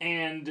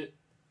 and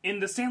in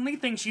the Stan Lee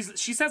thing she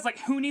says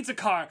who needs a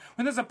car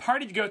when there's a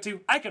party to go to?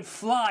 I can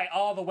fly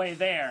all the way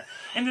there.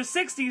 In the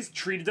 60s,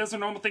 treated as a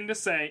normal thing to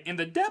say. In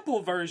the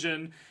Deadpool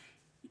version,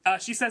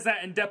 she says that,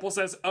 and Deadpool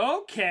says,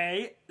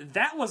 okay,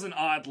 that was an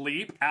odd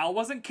leap. Al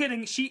wasn't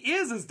kidding. She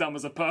is as dumb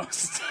as a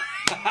post.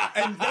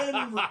 and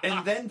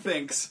then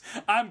thinks,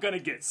 I'm gonna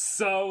get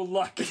so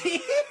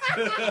lucky.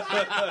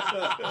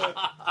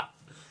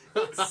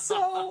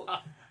 So,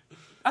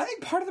 I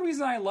think part of the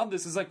reason I love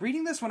this is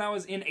reading this when I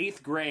was in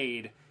 8th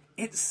grade.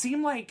 It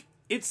seemed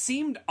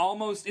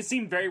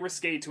very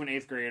risque to an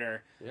 8th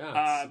grader.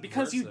 Yeah, it's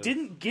because you subversive.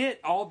 didn't get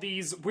all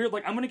these weird,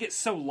 I'm gonna get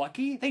so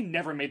lucky. They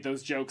never made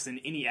those jokes in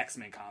any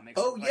X-Men comics.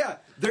 oh yeah,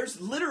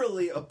 there's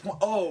literally a point...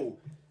 Oh,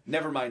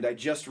 never mind, I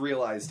just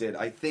realized it.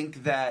 I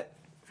think that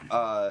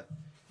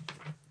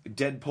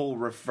Deadpool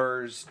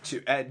refers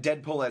to...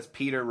 Deadpool as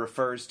Peter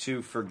refers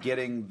to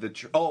forgetting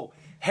the...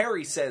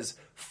 Harry says,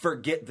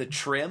 forget the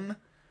trim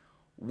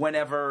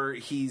whenever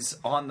he's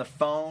on the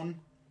phone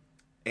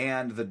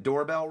and the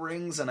doorbell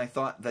rings, and I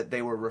thought that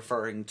they were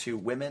referring to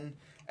women,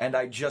 and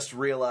I just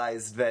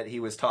realized that he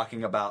was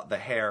talking about the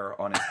hair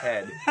on his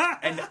head.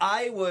 And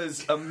I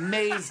was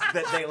amazed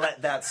that they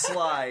let that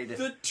slide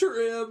The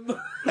trim.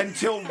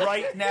 until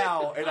right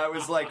now, and I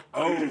was like,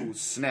 oh,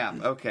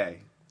 snap, okay.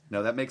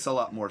 No, that makes a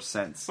lot more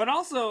sense. But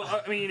also,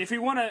 I mean, if we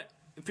want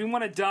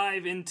to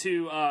dive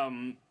into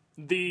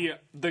the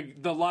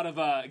lot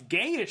of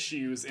gay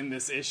issues in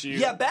this issue.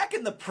 Yeah, back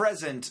in the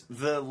present,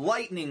 the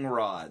lightning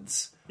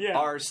rods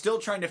are still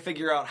trying to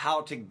figure out how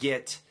to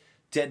get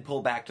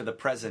Deadpool back to the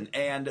present,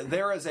 and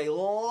there is a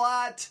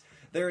lot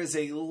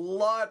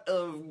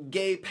of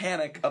gay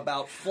panic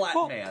about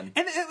Flatman.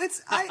 And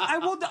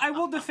I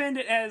will defend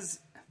it as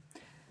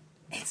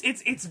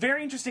it's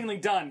very interestingly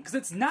done, because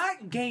it's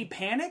not gay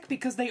panic,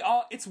 because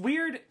it's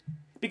weird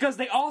because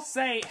they all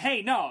say,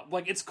 hey, no,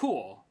 it's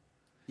cool.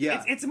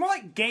 Yeah, It's more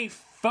like gay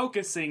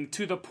focusing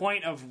to the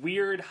point of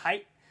weird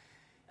hype.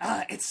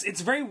 It's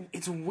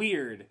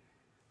weird.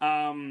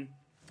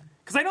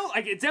 Because I know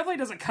it definitely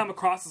doesn't come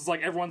across as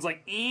everyone's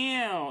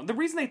ew. The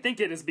reason they think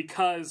it is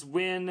because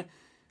when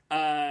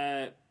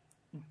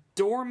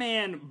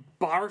Doorman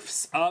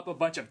barfs up a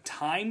bunch of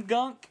time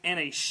gunk and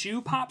a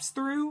shoe pops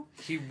through,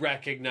 He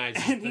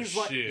recognizes and the he's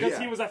shoe. because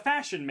he was a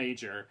fashion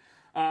major.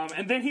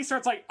 And then he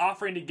starts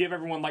offering to give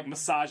everyone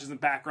massages and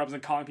back rubs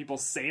and calling people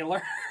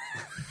sailor.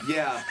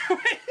 yeah.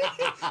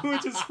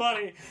 Which is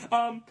funny.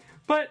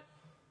 But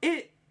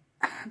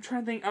I'm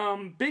trying to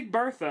think. Big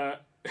Bertha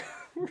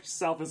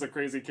herself is a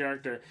crazy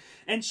character,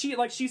 and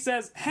she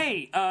says,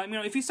 "Hey,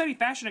 if you study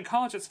fashion in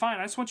college, it's fine.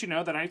 I just want you to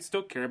know that I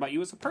still care about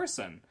you as a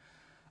person."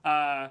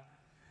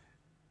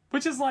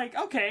 Which is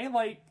okay,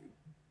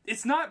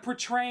 it's not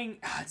portraying.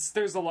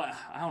 There's a lot.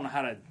 I don't know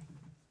how to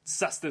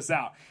suss this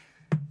out.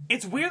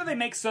 It's weird that they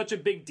make such a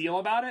big deal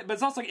about it, but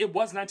it's also it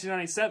was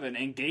 1997,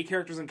 and gay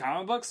characters in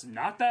comic books,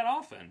 not that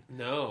often.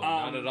 No,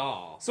 not at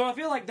all. So I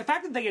feel the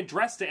fact that they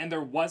addressed it and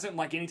there wasn't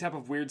any type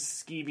of weird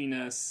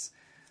skeeviness,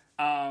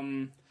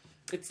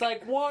 It's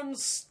like one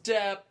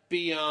step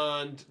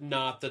beyond,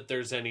 not that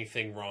there's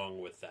anything wrong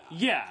with that.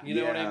 Yeah. You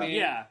know what I Yeah. mean?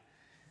 Yeah.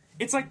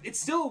 It's like, it's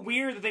still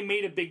weird that they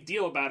made a big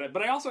deal about it,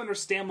 but I also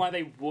understand why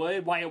they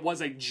would, why it was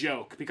a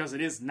joke, because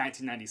it is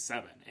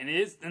 1997. And it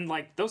is, and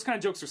like, those kind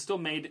of jokes are still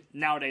made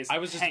nowadays. I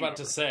was just about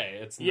to Hangover. say,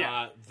 it's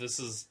not,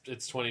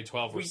 it's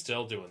 2012, we're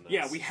still doing this.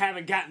 Yeah, we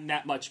haven't gotten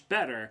that much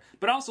better,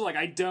 but also, like,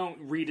 I don't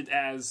read it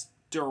as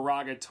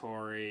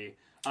derogatory.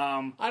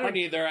 I don't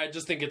either. I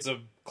just think it's a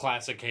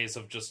classic case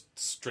of just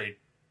straight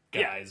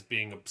guys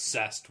being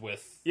obsessed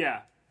with,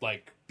 Yeah.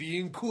 like,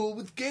 being cool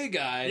with gay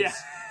guys.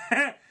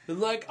 Yeah. And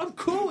like, I'm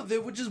cool with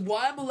it, which is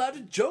why I'm allowed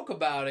to joke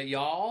about it,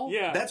 y'all.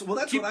 Yeah. That's Keep what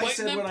I biting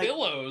said them when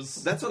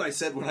pillows. That's what I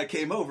said when I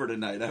came over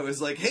tonight. I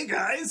was like, "Hey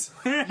guys,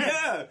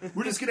 yeah,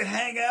 we're just gonna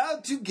hang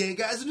out, two gay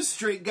guys and a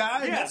straight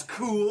guy. And Yeah. that's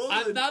cool.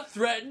 I'm And not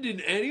threatened in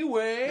any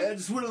way. I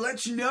just want to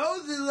let you know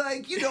that,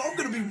 like, you know, I'm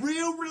gonna be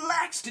real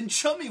relaxed and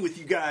chummy with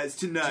you guys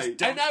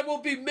tonight. And I will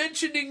be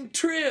mentioning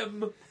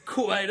trim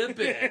quite a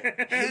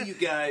bit. Hey, you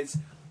guys."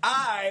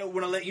 I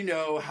want to let you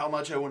know how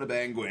much I want to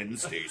bang Gwen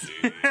Stacy.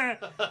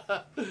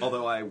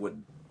 Although I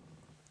would.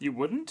 You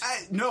wouldn't?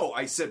 No,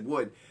 I said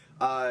would.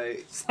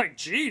 It's like,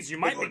 geez, you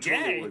might be I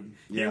totally gay. would.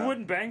 Yeah. You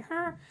wouldn't bang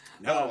her?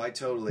 No, I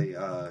totally.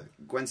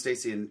 Gwen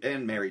Stacy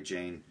and Mary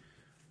Jane.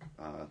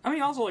 I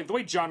mean, also, like, the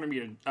way John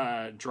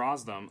Romita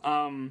draws them.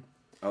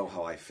 Oh,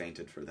 how I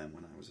fainted for them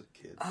when I was a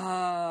kid.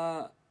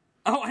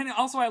 Oh, and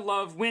also I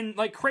love when,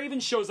 like, Craven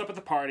shows up at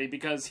the party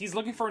because he's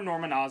looking for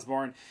Norman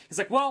Osborn. He's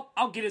like, well,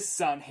 I'll get his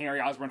son, Harry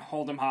Osborn,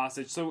 hold him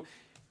hostage. So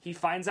he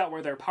finds out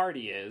where their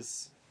party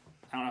is.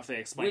 I don't know if they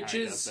explain Which how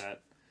he is- does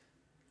that.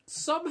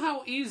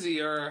 Somehow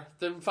easier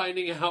than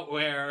finding out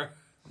where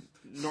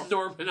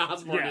Norman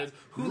Osborn Yeah. is,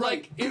 who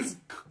Right.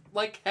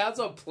 has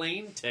a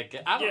plane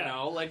ticket. I don't Yeah.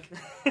 know. Like,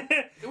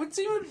 it would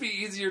seem it would be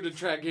easier to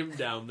track him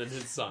down than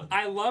his son.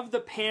 I love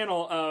the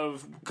panel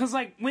of, because,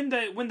 like, when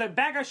the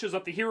bad guy shows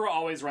up, the hero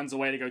always runs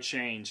away to go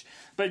change.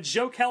 But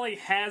Joe Kelly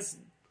has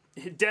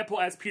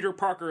Deadpool as Peter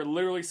Parker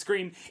literally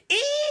scream,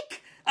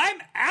 "Eek!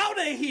 I'm out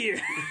of here!"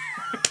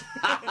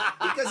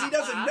 Because he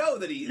doesn't know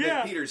that Yeah.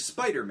 that Peter's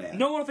Spider-Man.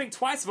 No one will think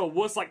twice if a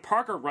wuss like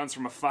Parker runs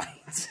from a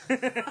fight.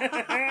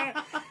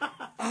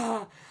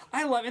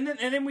 I love, and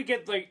then we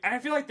get, like, I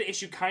feel like the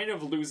issue kind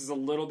of loses a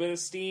little bit of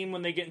steam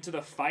when they get into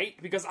the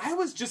fight, because I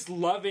was just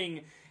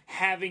loving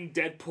having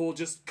Deadpool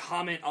just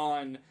comment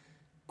on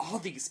all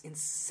these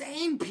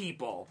insane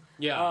people.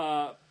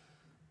 Yeah.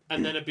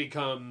 And then it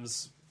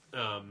becomes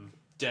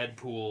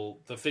Deadpool,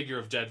 the figure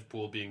of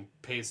Deadpool being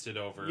pasted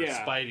over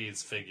Yeah.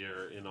 Spidey's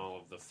figure in all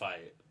of the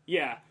fight.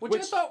 Yeah, Which I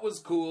thought was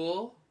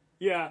cool.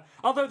 yeah.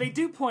 Although they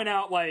do point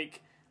out,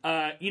 like,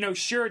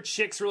 sure,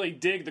 chicks really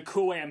dig the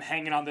cool way I'm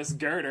hanging on this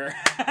girder.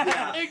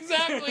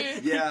 Exactly.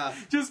 Yeah.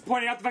 Just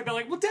pointing out the fact that,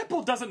 like, well,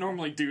 Deadpool doesn't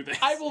normally do this.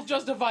 I will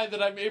justify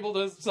that I'm able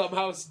to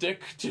somehow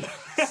stick to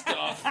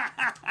stuff.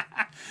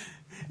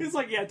 It's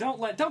like, yeah,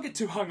 don't get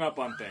too hung up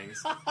on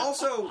things.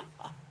 Also,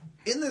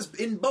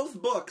 in both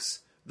books,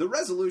 the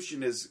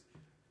resolution is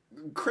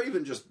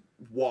Craven just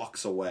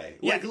walks away.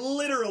 Yeah. Like,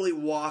 literally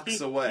walks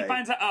away. He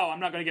finds out, oh,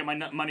 I'm not going to get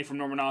my money from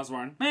Norman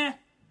Osborn. Bye.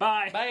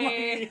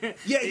 Bye.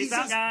 Yeah, he Peace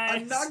out, says, guys.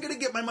 I'm not going to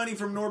get my money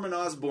from Norman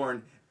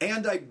Osborn,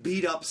 and I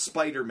beat up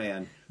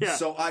Spider-Man. Yeah.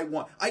 So I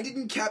won. I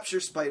didn't capture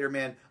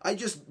Spider-Man. I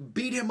just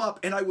beat him up,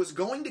 and I was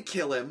going to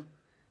kill him,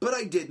 but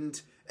I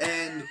didn't,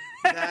 and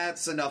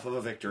that's enough of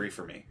a victory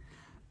for me.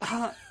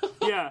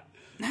 Yeah.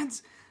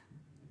 That's...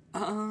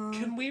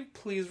 Can we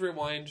please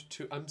rewind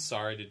to... I'm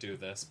sorry to do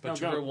this, but No,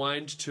 to go.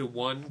 rewind to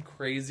one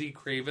crazy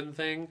Craven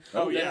thing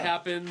Oh, that yeah.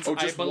 happens, Oh,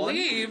 I just one?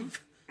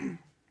 believe,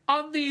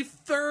 on the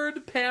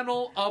third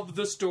panel of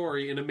the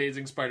story in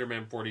Amazing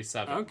Spider-Man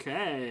 47.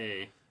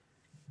 Okay.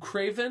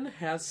 Craven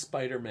has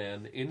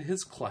Spider-Man in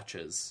his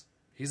clutches.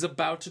 He's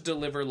about to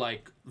deliver,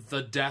 like,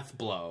 the death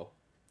blow.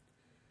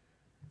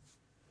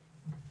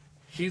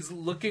 He's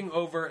looking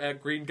over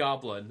at Green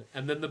Goblin,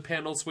 and then the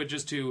panel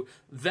switches to,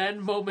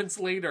 then moments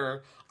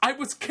later, I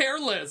was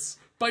careless!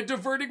 By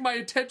diverting my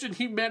attention,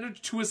 he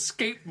managed to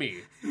escape me.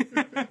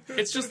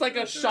 It's just like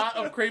a shot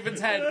of Craven's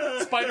head.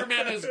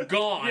 Spider-Man is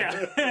gone.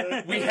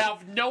 Yeah. We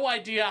have no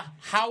idea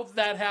how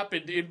that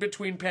happened in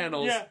between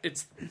panels. Yeah.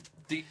 It's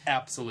the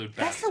absolute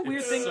best. That's the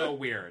weird It's thing. so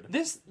weird.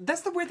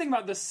 That's the weird thing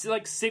about this,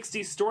 like,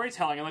 60s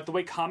storytelling and, like, the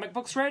way comic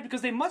books read,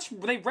 because they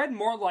read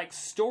more like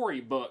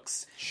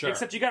storybooks. Sure.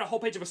 Except you got a whole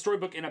page of a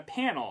storybook in a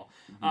panel.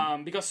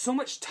 Because so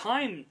much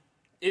time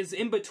is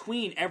in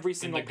between every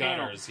single the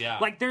panel. gutters, yeah.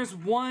 Like, there's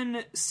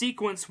one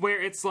sequence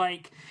where it's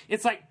like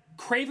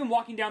Craven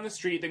walking down the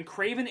street, then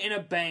Craven in a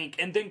bank,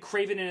 and then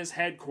Craven in his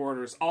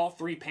headquarters, all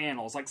three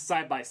panels, like,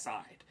 side by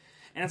side.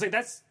 And it's like,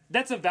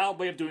 that's a valid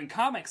way of doing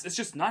comics. It's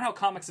just not how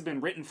comics have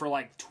been written for,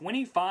 like,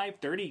 25,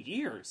 30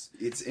 years.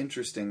 It's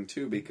interesting,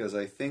 too, because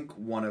I think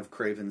one of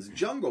Craven's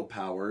jungle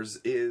powers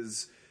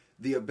is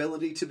the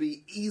ability to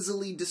be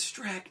easily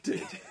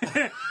distracted.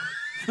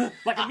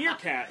 Like a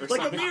meerkat or Like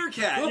something. a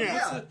meerkat,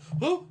 yeah.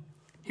 Oh,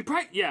 He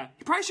probably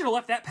should have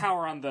left that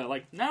power on the,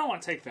 like, no, I don't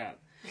want to take that.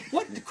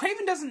 What?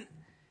 Craven doesn't...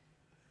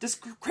 Does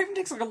Craven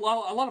takes like a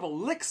lot of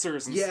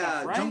elixirs and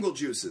stuff, right? jungle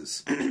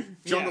juices.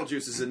 Jungle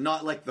juices, and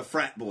not like the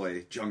frat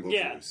boy jungle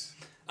juice.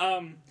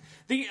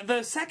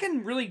 The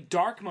second really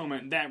dark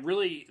moment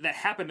that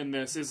happened in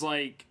this is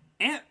like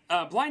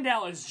Blind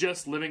Al is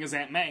just living as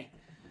Aunt May.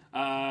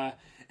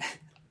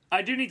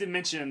 I do need to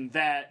mention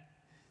that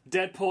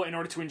Deadpool, in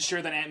order to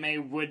ensure that Aunt May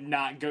would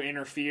not go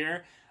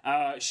interfere,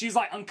 she's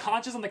like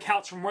unconscious on the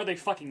couch from where they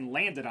fucking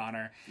landed on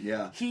her.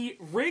 Yeah. He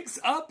rigs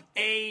up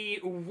a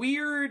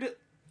weird,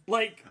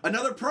 like...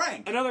 Another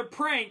prank,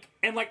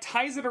 and like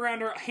ties it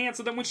around her hand,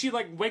 so then when she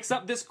like wakes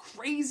up, this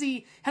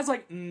crazy... has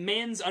like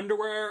men's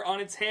underwear on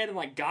its head and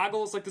like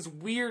goggles, like this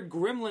weird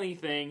gremlin-y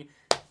thing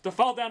to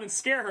fall down and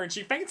scare her, and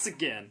she faints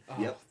again.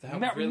 Yep.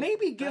 That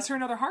maybe gives her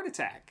another heart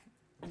attack.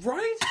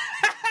 Right?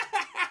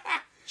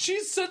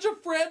 She's such a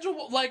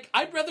fragile... Like,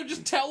 I'd rather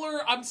just tell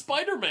her I'm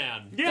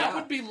Spider-Man. Yeah. That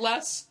would be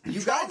less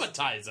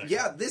traumatizing.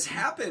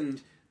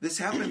 This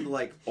happened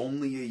like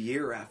only a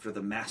year after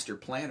the Master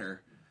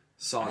Planner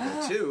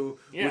saga too,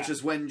 which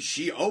is when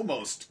she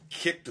almost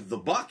kicked the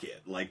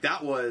bucket. Like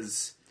that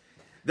was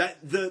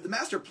the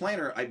Master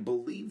Planner, I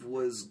believe,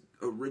 was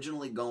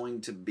originally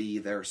going to be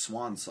their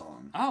swan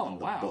song in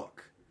the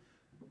book.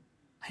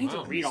 I need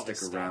to read all this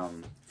Stick stuff.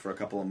 around for a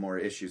couple of more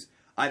issues.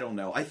 I don't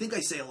know. I think I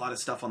say a lot of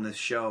stuff on this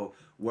show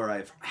where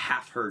I've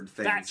half heard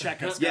things. Fact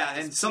check us, Yeah,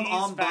 guys. and some Please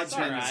ombudsman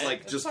fact- is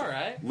like It's just all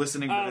right.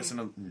 listening to this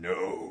and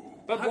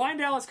no. But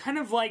Blind Al is kind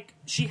of like,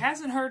 she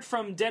hasn't heard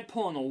from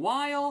Deadpool in a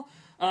while.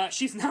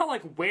 She's now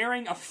like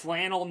wearing a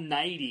flannel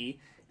nightie.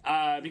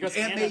 Because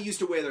Aunt May used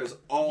to wear those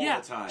all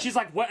the time. She's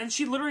like, what? And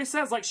she literally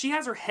says, like, she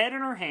has her head in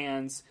her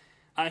hands.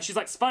 She's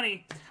like, it's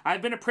funny,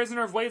 I've been a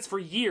prisoner of ways for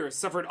years,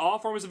 suffered all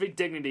forms of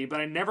indignity,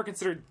 but I never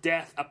considered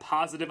death a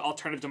positive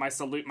alternative to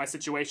my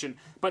situation.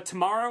 But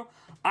tomorrow,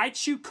 I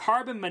chew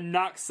carbon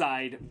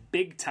monoxide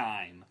big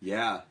time.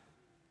 Yeah.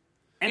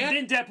 And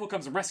then Deadpool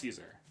comes and rescues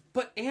her.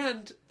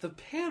 And the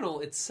panel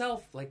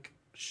itself, like,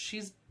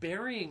 she's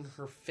burying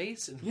her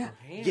face in her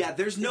hand. Yeah,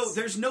 there's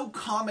no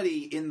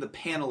comedy in the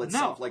panel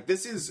itself. No. Like,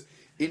 this is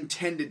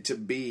intended to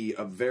be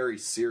a very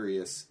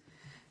serious...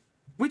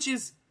 Which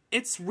is,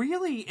 it's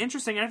really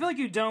interesting, and I feel like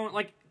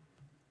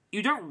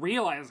you don't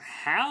realize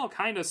how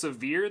kind of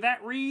severe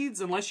that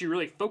reads unless you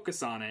really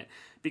focus on it.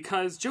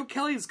 Because Joe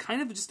Kelly is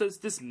kind of just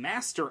this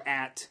master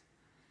at...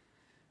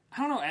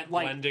 I don't know, at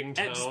like... Blending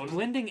at just tone.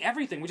 blending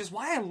everything, which is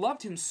why I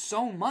loved him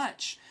so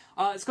much.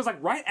 It's because,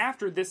 like, right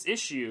after this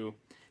issue,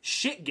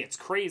 shit gets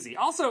crazy.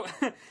 Also,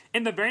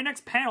 in the very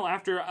next panel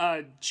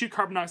after Chew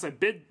Carbon Monoxide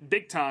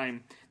big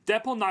time,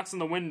 Deadpool knocks on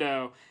the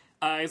window.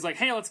 He's like,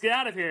 hey, let's get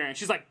out of here. And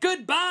she's like,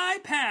 goodbye,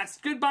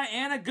 past. Goodbye,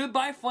 Anna.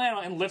 Goodbye, flannel.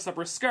 And lifts up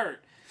her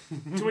skirt.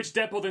 To which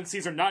Deadpool then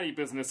sees her naughty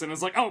business and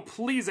is like, oh,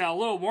 please, Al, a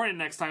little warning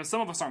next time.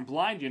 Some of us aren't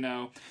blind, you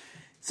know.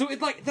 So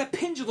it like the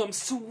pendulum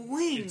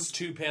swings It's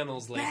 2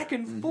 panels later. back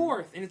and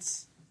forth, and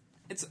it's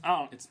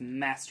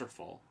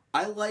masterful.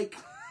 I like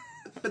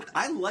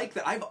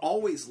that. I've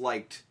always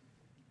liked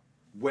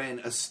when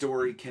a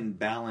story can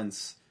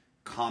balance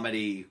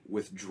comedy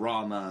with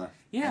drama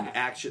and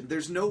action.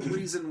 There's no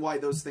reason why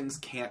those things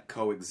can't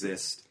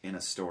coexist in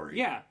a story.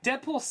 Yeah,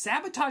 Deadpool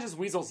sabotages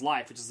Weasel's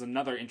life, which is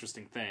another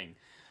interesting thing.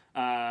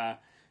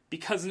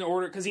 Because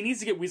he needs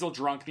to get Weasel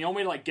drunk, and the only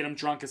way to like get him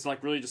drunk is to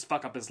like really just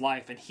fuck up his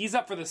life. And he's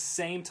up for the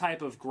same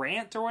type of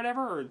grant or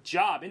whatever, or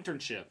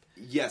internship.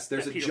 Yes,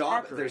 there's a Peter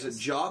job. Parker There's is. a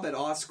job at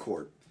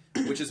Oscorp,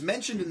 which is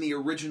mentioned in the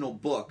original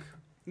book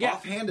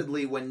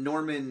offhandedly when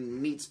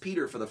Norman meets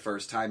Peter for the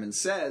first time and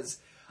says,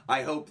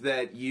 "I hope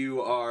that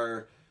you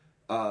are.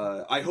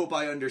 I hope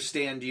I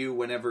understand you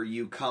whenever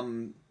you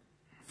come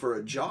for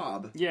a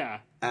job." Yeah.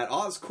 At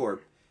Oscorp,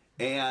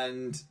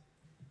 and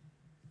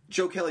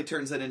Joe Kelly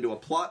turns that into a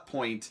plot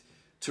point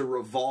to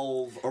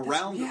revolve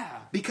around...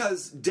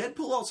 Because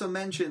Deadpool also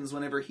mentions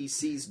whenever he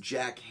sees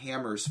Jack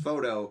Hammer's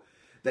photo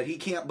that he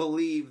can't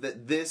believe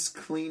that this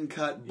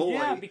clean-cut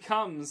boy...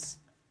 becomes...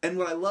 And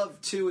what I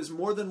love, too, is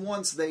more than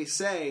once they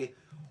say,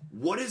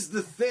 what is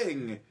the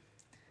thing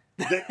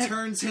that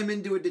turns him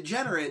into a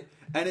degenerate?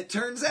 And it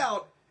turns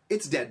out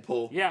it's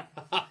Deadpool. Yeah.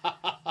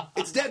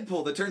 It's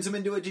Deadpool that turns him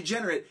into a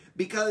degenerate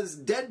because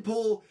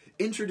Deadpool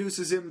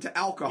introduces him to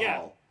alcohol.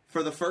 Yeah.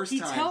 For the first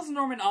time. He tells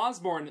Norman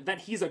Osborn that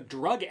he's a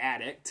drug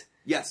addict.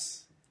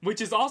 Yes. Which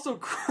is also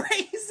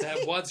crazy.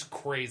 That was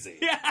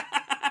crazy.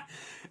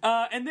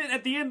 And then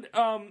at the end,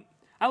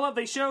 I love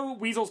they show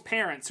Weasel's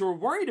parents who are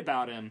worried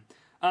about him.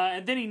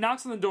 And then he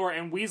knocks on the door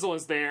and Weasel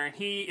is there and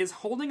he is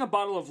holding a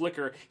bottle of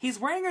liquor. He's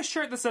wearing a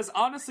shirt that says,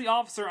 honestly,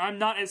 officer, I'm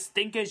not as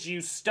think as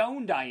you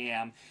stoned I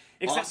am.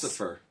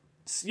 Ossifer.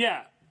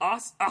 Yeah.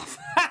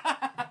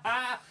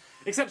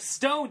 Except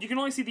stoned, you can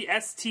only see the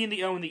S-T and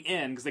the O and the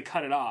N because they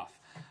cut it off.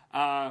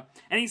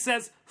 And he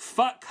says,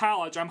 fuck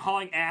college, I'm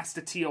hauling ass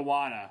to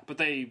Tijuana. But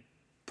they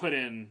put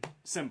in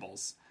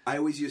symbols. I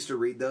always used to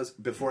read those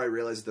before I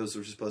realized those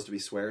were supposed to be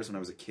swears when I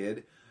was a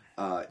kid.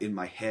 In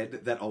my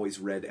head, that always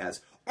read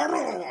as... I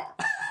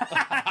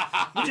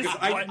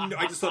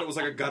just thought it was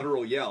like a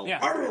guttural yell.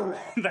 Yeah.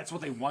 That's what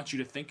they want you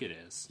to think it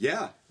is.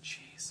 Yeah.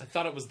 Jeez. I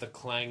thought it was the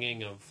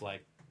clanging of,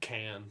 like,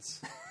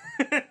 cans.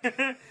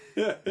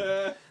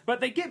 But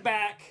they get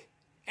back.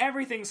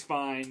 Everything's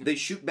fine. They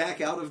shoot back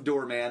out of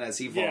Doorman as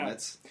he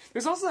vomits.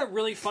 There's also that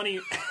really funny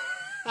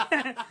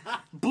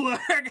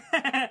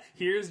blurg.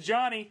 Here's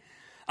Johnny.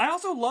 I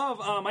also love.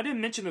 I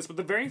didn't mention this, but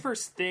the very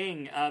first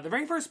thing, the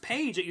very first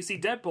page that you see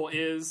Deadpool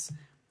is.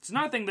 It's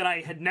another thing that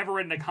I had never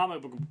read in a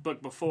comic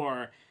book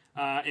before.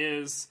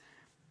 Is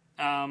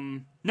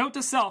note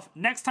to self: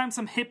 next time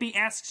some hippie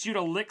asks you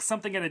to lick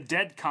something at a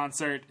Dead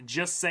concert,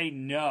 just say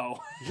no.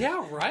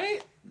 Yeah,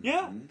 right?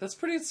 Yeah. That's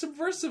pretty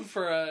subversive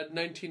for a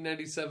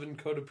 1997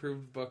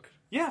 code-approved book.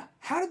 Yeah.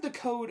 How did the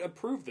code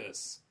approve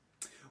this?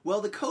 Well,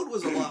 the code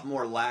was a lot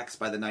more lax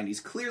by the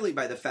 90s, clearly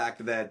by the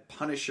fact that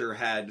Punisher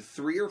had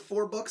 3 or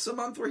 4 books a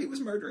month where he was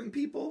murdering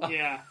people.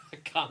 Yeah.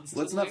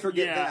 Constantly. Let's not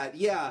forget Yeah. that.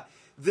 Yeah.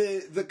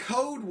 The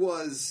code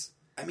was,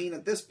 I mean,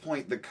 at this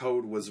point, the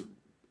code was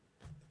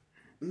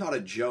not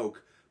a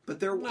joke, but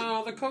there was...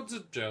 No, the code's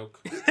a joke.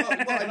 well, I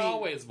It mean,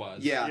 always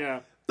was. Yeah. Yeah.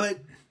 But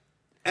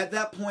at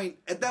that point,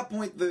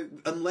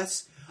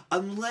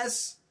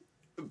 unless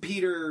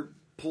Peter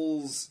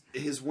pulls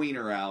his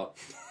wiener out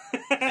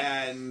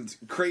and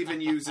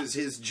Craven uses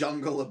his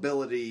jungle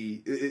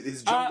ability,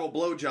 his jungle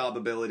blowjob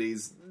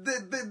abilities,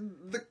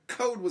 the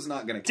code was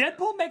not going to.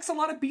 Deadpool makes a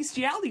lot of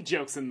bestiality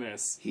jokes in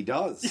this. He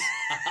does. So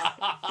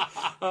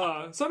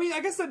I mean,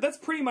 I guess that's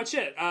pretty much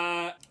it.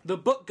 The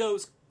book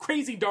goes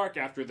crazy dark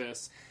after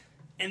this,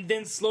 and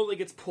then slowly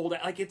gets pulled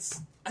out. Like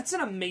it's an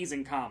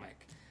amazing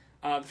comic.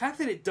 The fact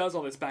that it does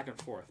all this back and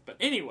forth. But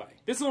anyway,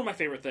 this is one of my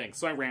favorite things,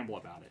 so I ramble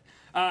about it.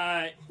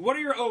 What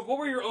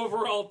were your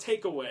overall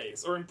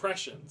takeaways or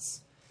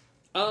impressions?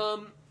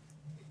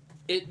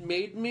 It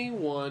made me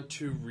want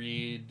to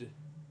read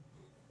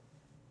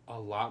a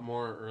lot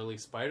more early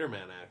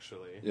Spider-Man,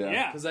 actually.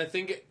 Yeah. Because I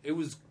think it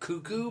was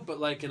cuckoo, but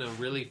like in a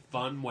really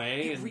fun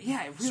way. It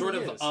really sort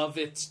is. of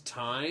its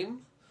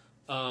time.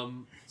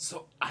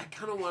 So I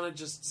kind of want to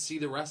just see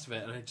the rest of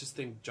it, and I just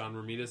think John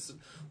Romita,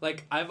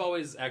 like, I've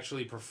always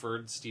actually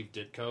preferred Steve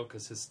Ditko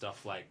because his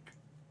stuff, like,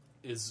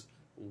 is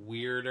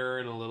weirder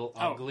and a little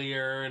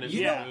uglier, and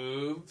it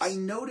moves. I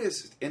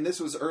noticed, and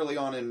this was early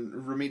on in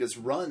Romita's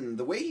run,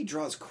 the way he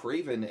draws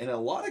Craven and a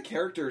lot of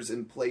characters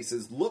in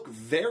places look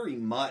very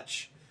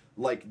much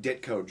like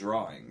Ditko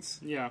drawings.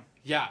 Yeah.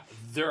 Yeah,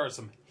 there are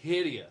some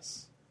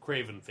hideous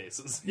Craven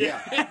faces.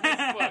 Yeah. in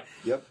this book.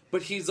 Yep.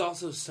 But he's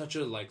also such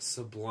a like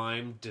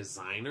sublime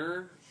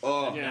designer.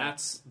 Oh. And Yeah.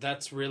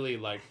 that's really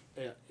like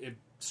it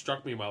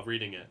struck me while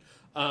reading it.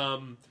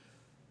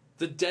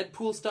 The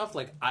Deadpool stuff,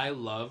 like I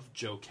love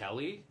Joe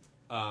Kelly.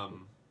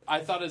 I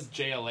thought his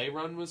JLA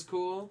run was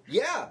cool.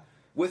 Yeah,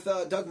 with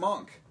Doug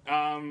Monk.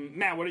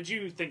 Matt, what did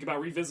you think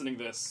about revisiting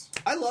this?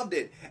 I loved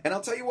it, and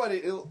I'll tell you what,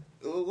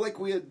 like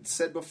we had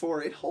said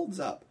before, it holds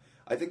up.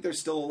 I think there's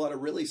still a lot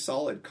of really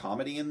solid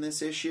comedy in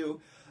this issue.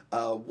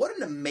 What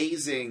an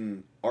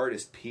amazing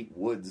artist Pete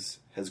Woods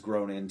has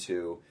grown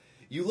into.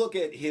 You look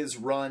at his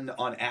run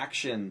on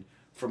Action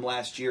from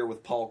last year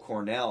with Paul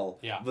Cornell,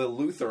 the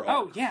Luther arc.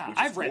 Oh yeah, which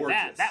is I've read gorgeous.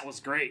 that. That was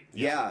great.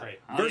 Yeah, great.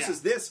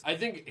 versus this. I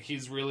think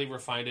he's really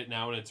refined it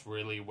now, and it's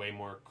really way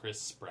more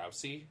Chris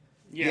Sprousey.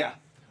 Yeah.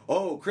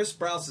 Oh, Chris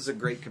Sprouse is a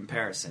great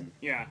comparison.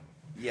 Yeah.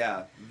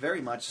 Yeah,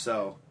 very much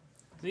so.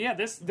 So yeah,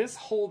 this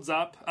holds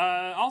up.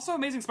 Also,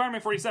 Amazing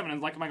Spider-Man 47, and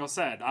like Michael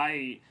said,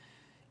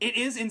 it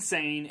is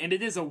insane and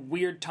it is a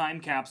weird time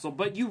capsule.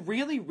 But you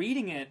really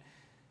reading it,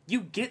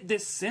 you get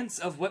this sense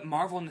of what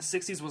Marvel in the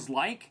 '60s was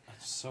like.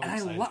 So And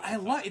excited I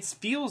love it.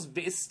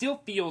 It still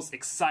feels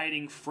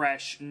exciting,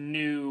 fresh,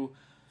 new.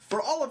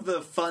 For all of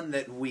the fun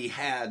that we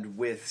had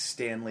with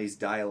Stanley's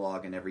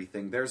dialogue and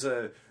everything, there's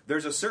a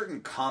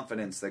certain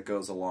confidence that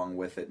goes along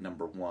with it,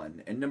 number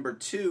one. And number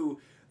two,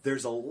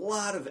 there's a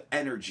lot of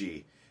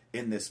energy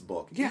in this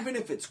book. Yeah. Even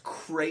if it's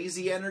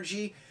crazy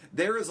energy,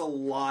 there is a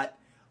lot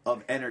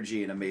of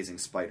energy in Amazing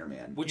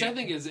Spider-Man. Which I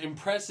think is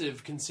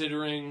impressive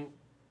considering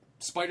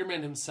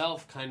Spider-Man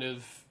himself kind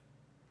of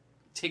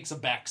takes a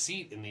back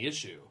seat in the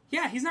issue.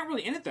 Yeah, he's not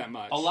really in it that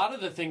much. A lot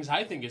of the things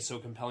I think is so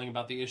compelling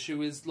about the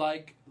issue is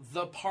like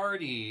the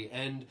party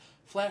and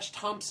Flash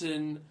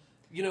Thompson,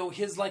 you know,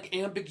 his like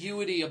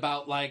ambiguity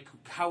about like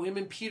how him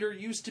and Peter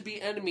used to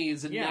be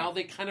enemies and now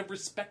they kind of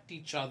respect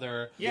each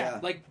other. Yeah.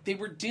 Like they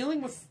were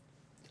dealing with,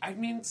 I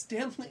mean,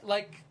 Stanley,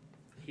 like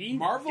He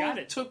Marvel got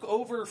it. took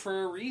over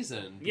for a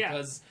reason Yeah.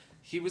 because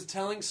he was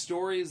telling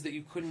stories that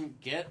you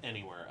couldn't get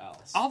anywhere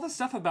else. All the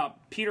stuff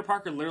about Peter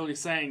Parker literally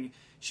saying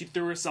she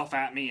threw herself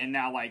at me and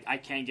now like I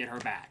can't get her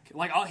back.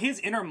 Like his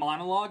inner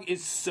monologue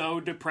is so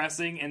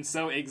depressing and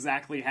so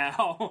exactly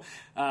how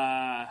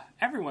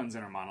everyone's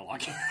inner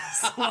monologue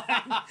is.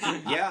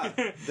 Yeah,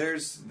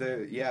 there's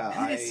the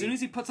And as soon as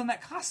he puts on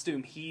that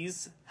costume,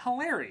 he's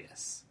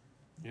hilarious.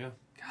 Yeah.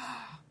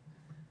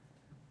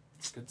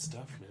 It's good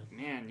stuff,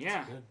 man. Man,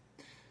 yeah. Good.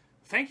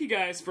 Thank you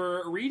guys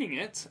for reading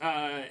it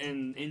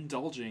and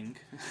indulging.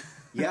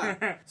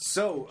 Yeah.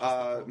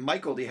 So,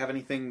 Michael, do you have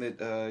anything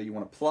that you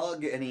want to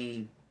plug?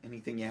 Anything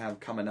you have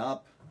coming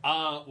up?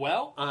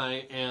 Well,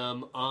 I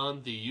am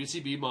on the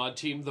UCB mod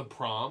team, The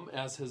Prom,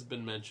 as has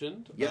been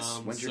mentioned.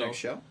 Yes. When's your next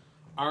show?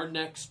 Our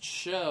next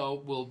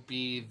show will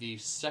be the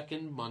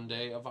second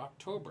Monday of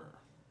October,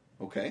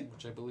 Okay.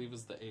 which I believe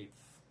is the 8th.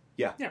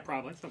 Yeah. Yeah,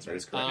 probably. That's That right.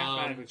 is correct.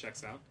 Mathematically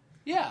checks out.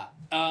 Yeah.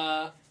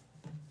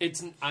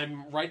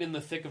 I'm right in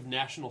the thick of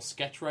National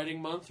Sketch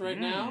Writing Month right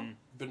now.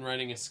 Been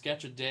writing a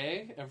sketch a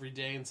day, every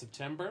day in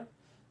September.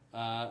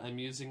 I'm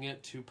using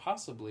it to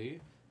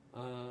possibly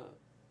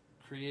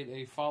create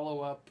a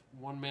follow-up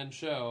one-man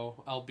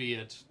show,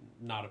 albeit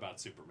not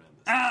about Superman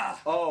this time.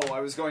 Oh,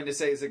 I was going to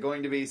say, is it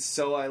going to be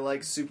So I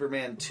Like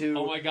Superman 2?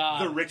 Oh my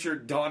God. The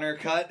Richard Donner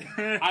cut?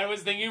 I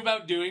was thinking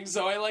about doing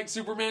So I Like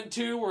Superman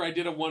 2, where I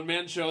did a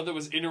one-man show that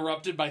was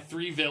interrupted by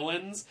 3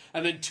 villains,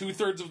 and then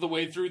 2/3 of the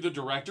way through the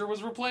director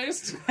was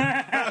replaced.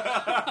 I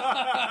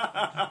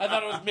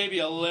thought it was maybe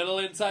a little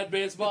inside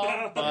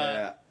baseball,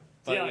 but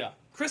yeah.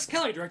 Chris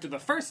Kelly directed the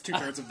first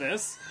 2/3 of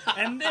this,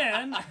 and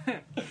then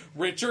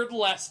Richard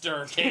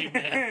Lester came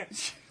in.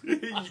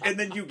 And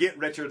then you get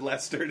Richard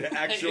Lester to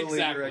actually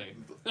Exactly.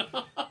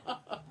 direct.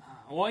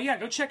 well, yeah,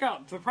 go check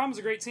out. The Prom's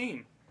a great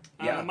team.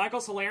 Yeah.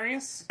 Michael's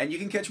hilarious. And you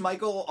can catch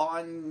Michael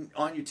on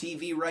your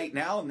TV right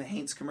now in the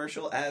Haints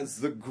commercial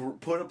as the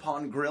Put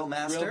Upon Grill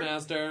Master. Real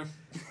Master.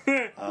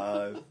 Yeah,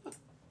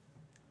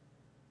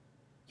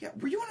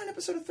 were you on an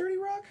episode of 30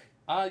 Rock?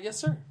 Yes,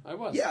 sir. I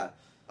was. Yeah.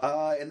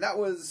 And that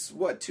was,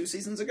 what, 2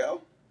 seasons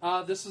ago?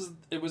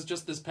 It was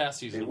just this past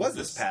season. It was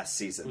this past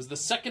season. It was the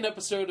second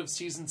episode of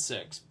season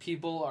 6.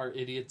 People are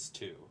idiots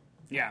too.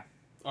 Yeah.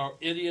 Or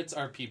idiots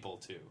are people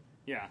too.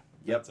 Yeah.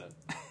 Yep. That's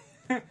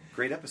it.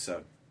 Great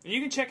episode. You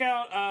can check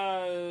out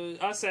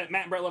us at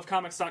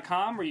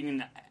mattandbrettlovecomics.com, where you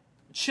can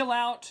chill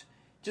out,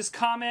 just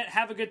comment,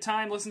 have a good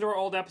time, listen to our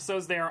old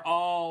episodes. They are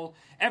all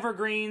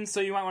evergreen, so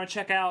you might want to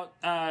check out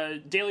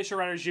Daily Show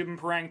writer Jubin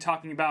Parang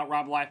talking about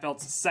Rob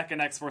Liefeld's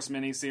second X-Force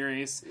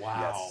miniseries.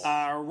 Wow.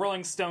 Yes.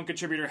 Rolling Stone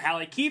contributor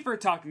Hallie Kiefer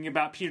talking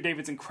about Peter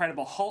David's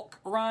Incredible Hulk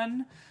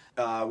run.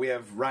 We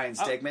have Ryan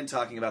Stegman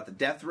talking about the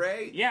Death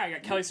Ray. Yeah, I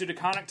got Kelly Sue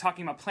DeConnick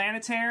talking about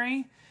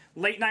Planetary.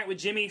 Late Night with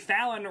Jimmy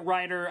Fallon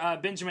writer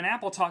Benjamin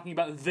Apple talking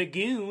about The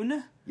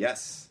Goon.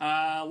 Yes.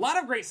 A lot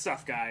of great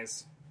stuff,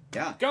 guys.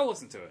 Yeah. Go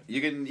listen to it. You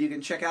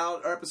can check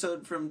out our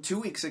episode from 2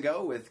 weeks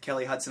ago with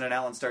Kelly Hudson and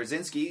Alan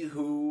Starzinski,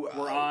 who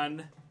We're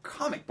on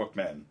Comic Book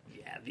Men.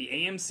 the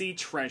AMC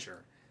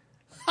Treasure.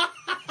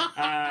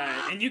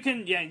 And you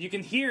can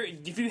hear,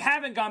 if you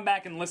haven't gone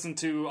back and listened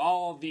to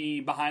all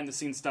the behind the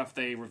scenes stuff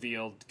they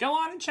revealed, go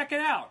on and check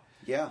it out.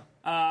 Yeah.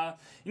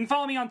 You can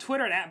follow me on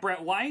Twitter at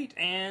Brett White,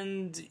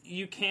 and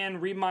you can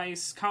read my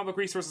comic book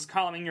resources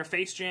column in your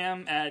Face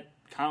Jam at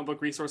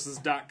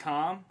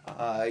comicbookresources.com.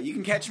 You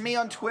can catch me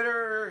on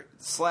Twitter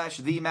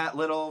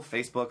 /TheMattLittle,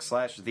 Facebook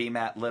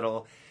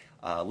 /TheMattLittle,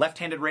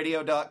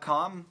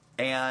 lefthandedradio.com,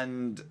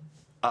 and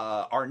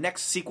our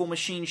next Sequel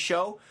Machine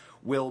show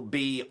will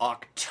be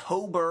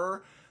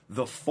October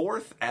the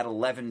 4th at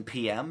 11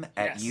 p.m.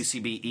 at Yes.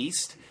 UCB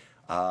East.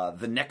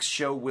 The next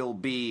show will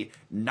be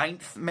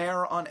Ninth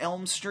Mare on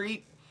Elm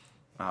Street.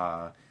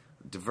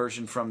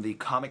 Diversion from the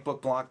comic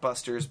book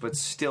blockbusters, but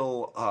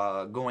still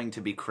going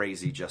to be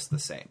crazy just the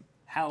same.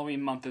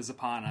 Halloween month is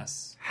upon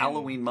us.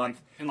 Halloween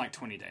month. In like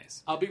 20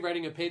 days. I'll be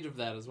writing a page of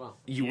that as well.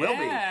 You will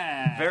be.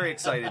 Yeah. Very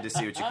excited to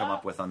see what you come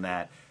up with on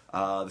that.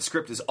 The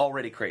script is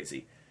already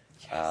crazy.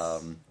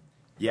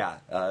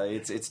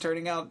 It's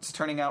turning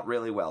out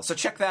really well. So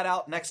check that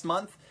out next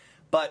month.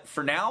 But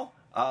for now,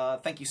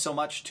 thank you so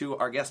much to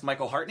our guest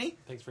Michael Hartney.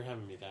 Thanks for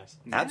having me, guys.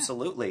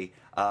 Absolutely.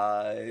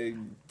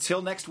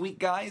 Till next week,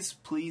 guys,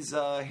 please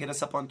hit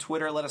us up on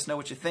Twitter. Let us know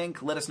what you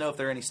think. Let us know if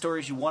there are any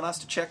stories you want us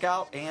to check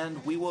out,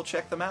 and we will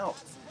check them out.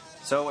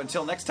 So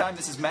until next time,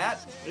 this is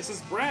Matt. This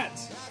is Brett.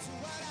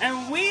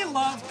 And we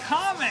love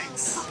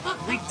comics.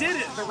 We did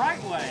it the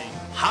right way.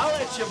 Holla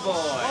at ya, boy.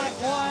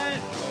 What?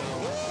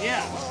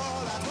 Yeah.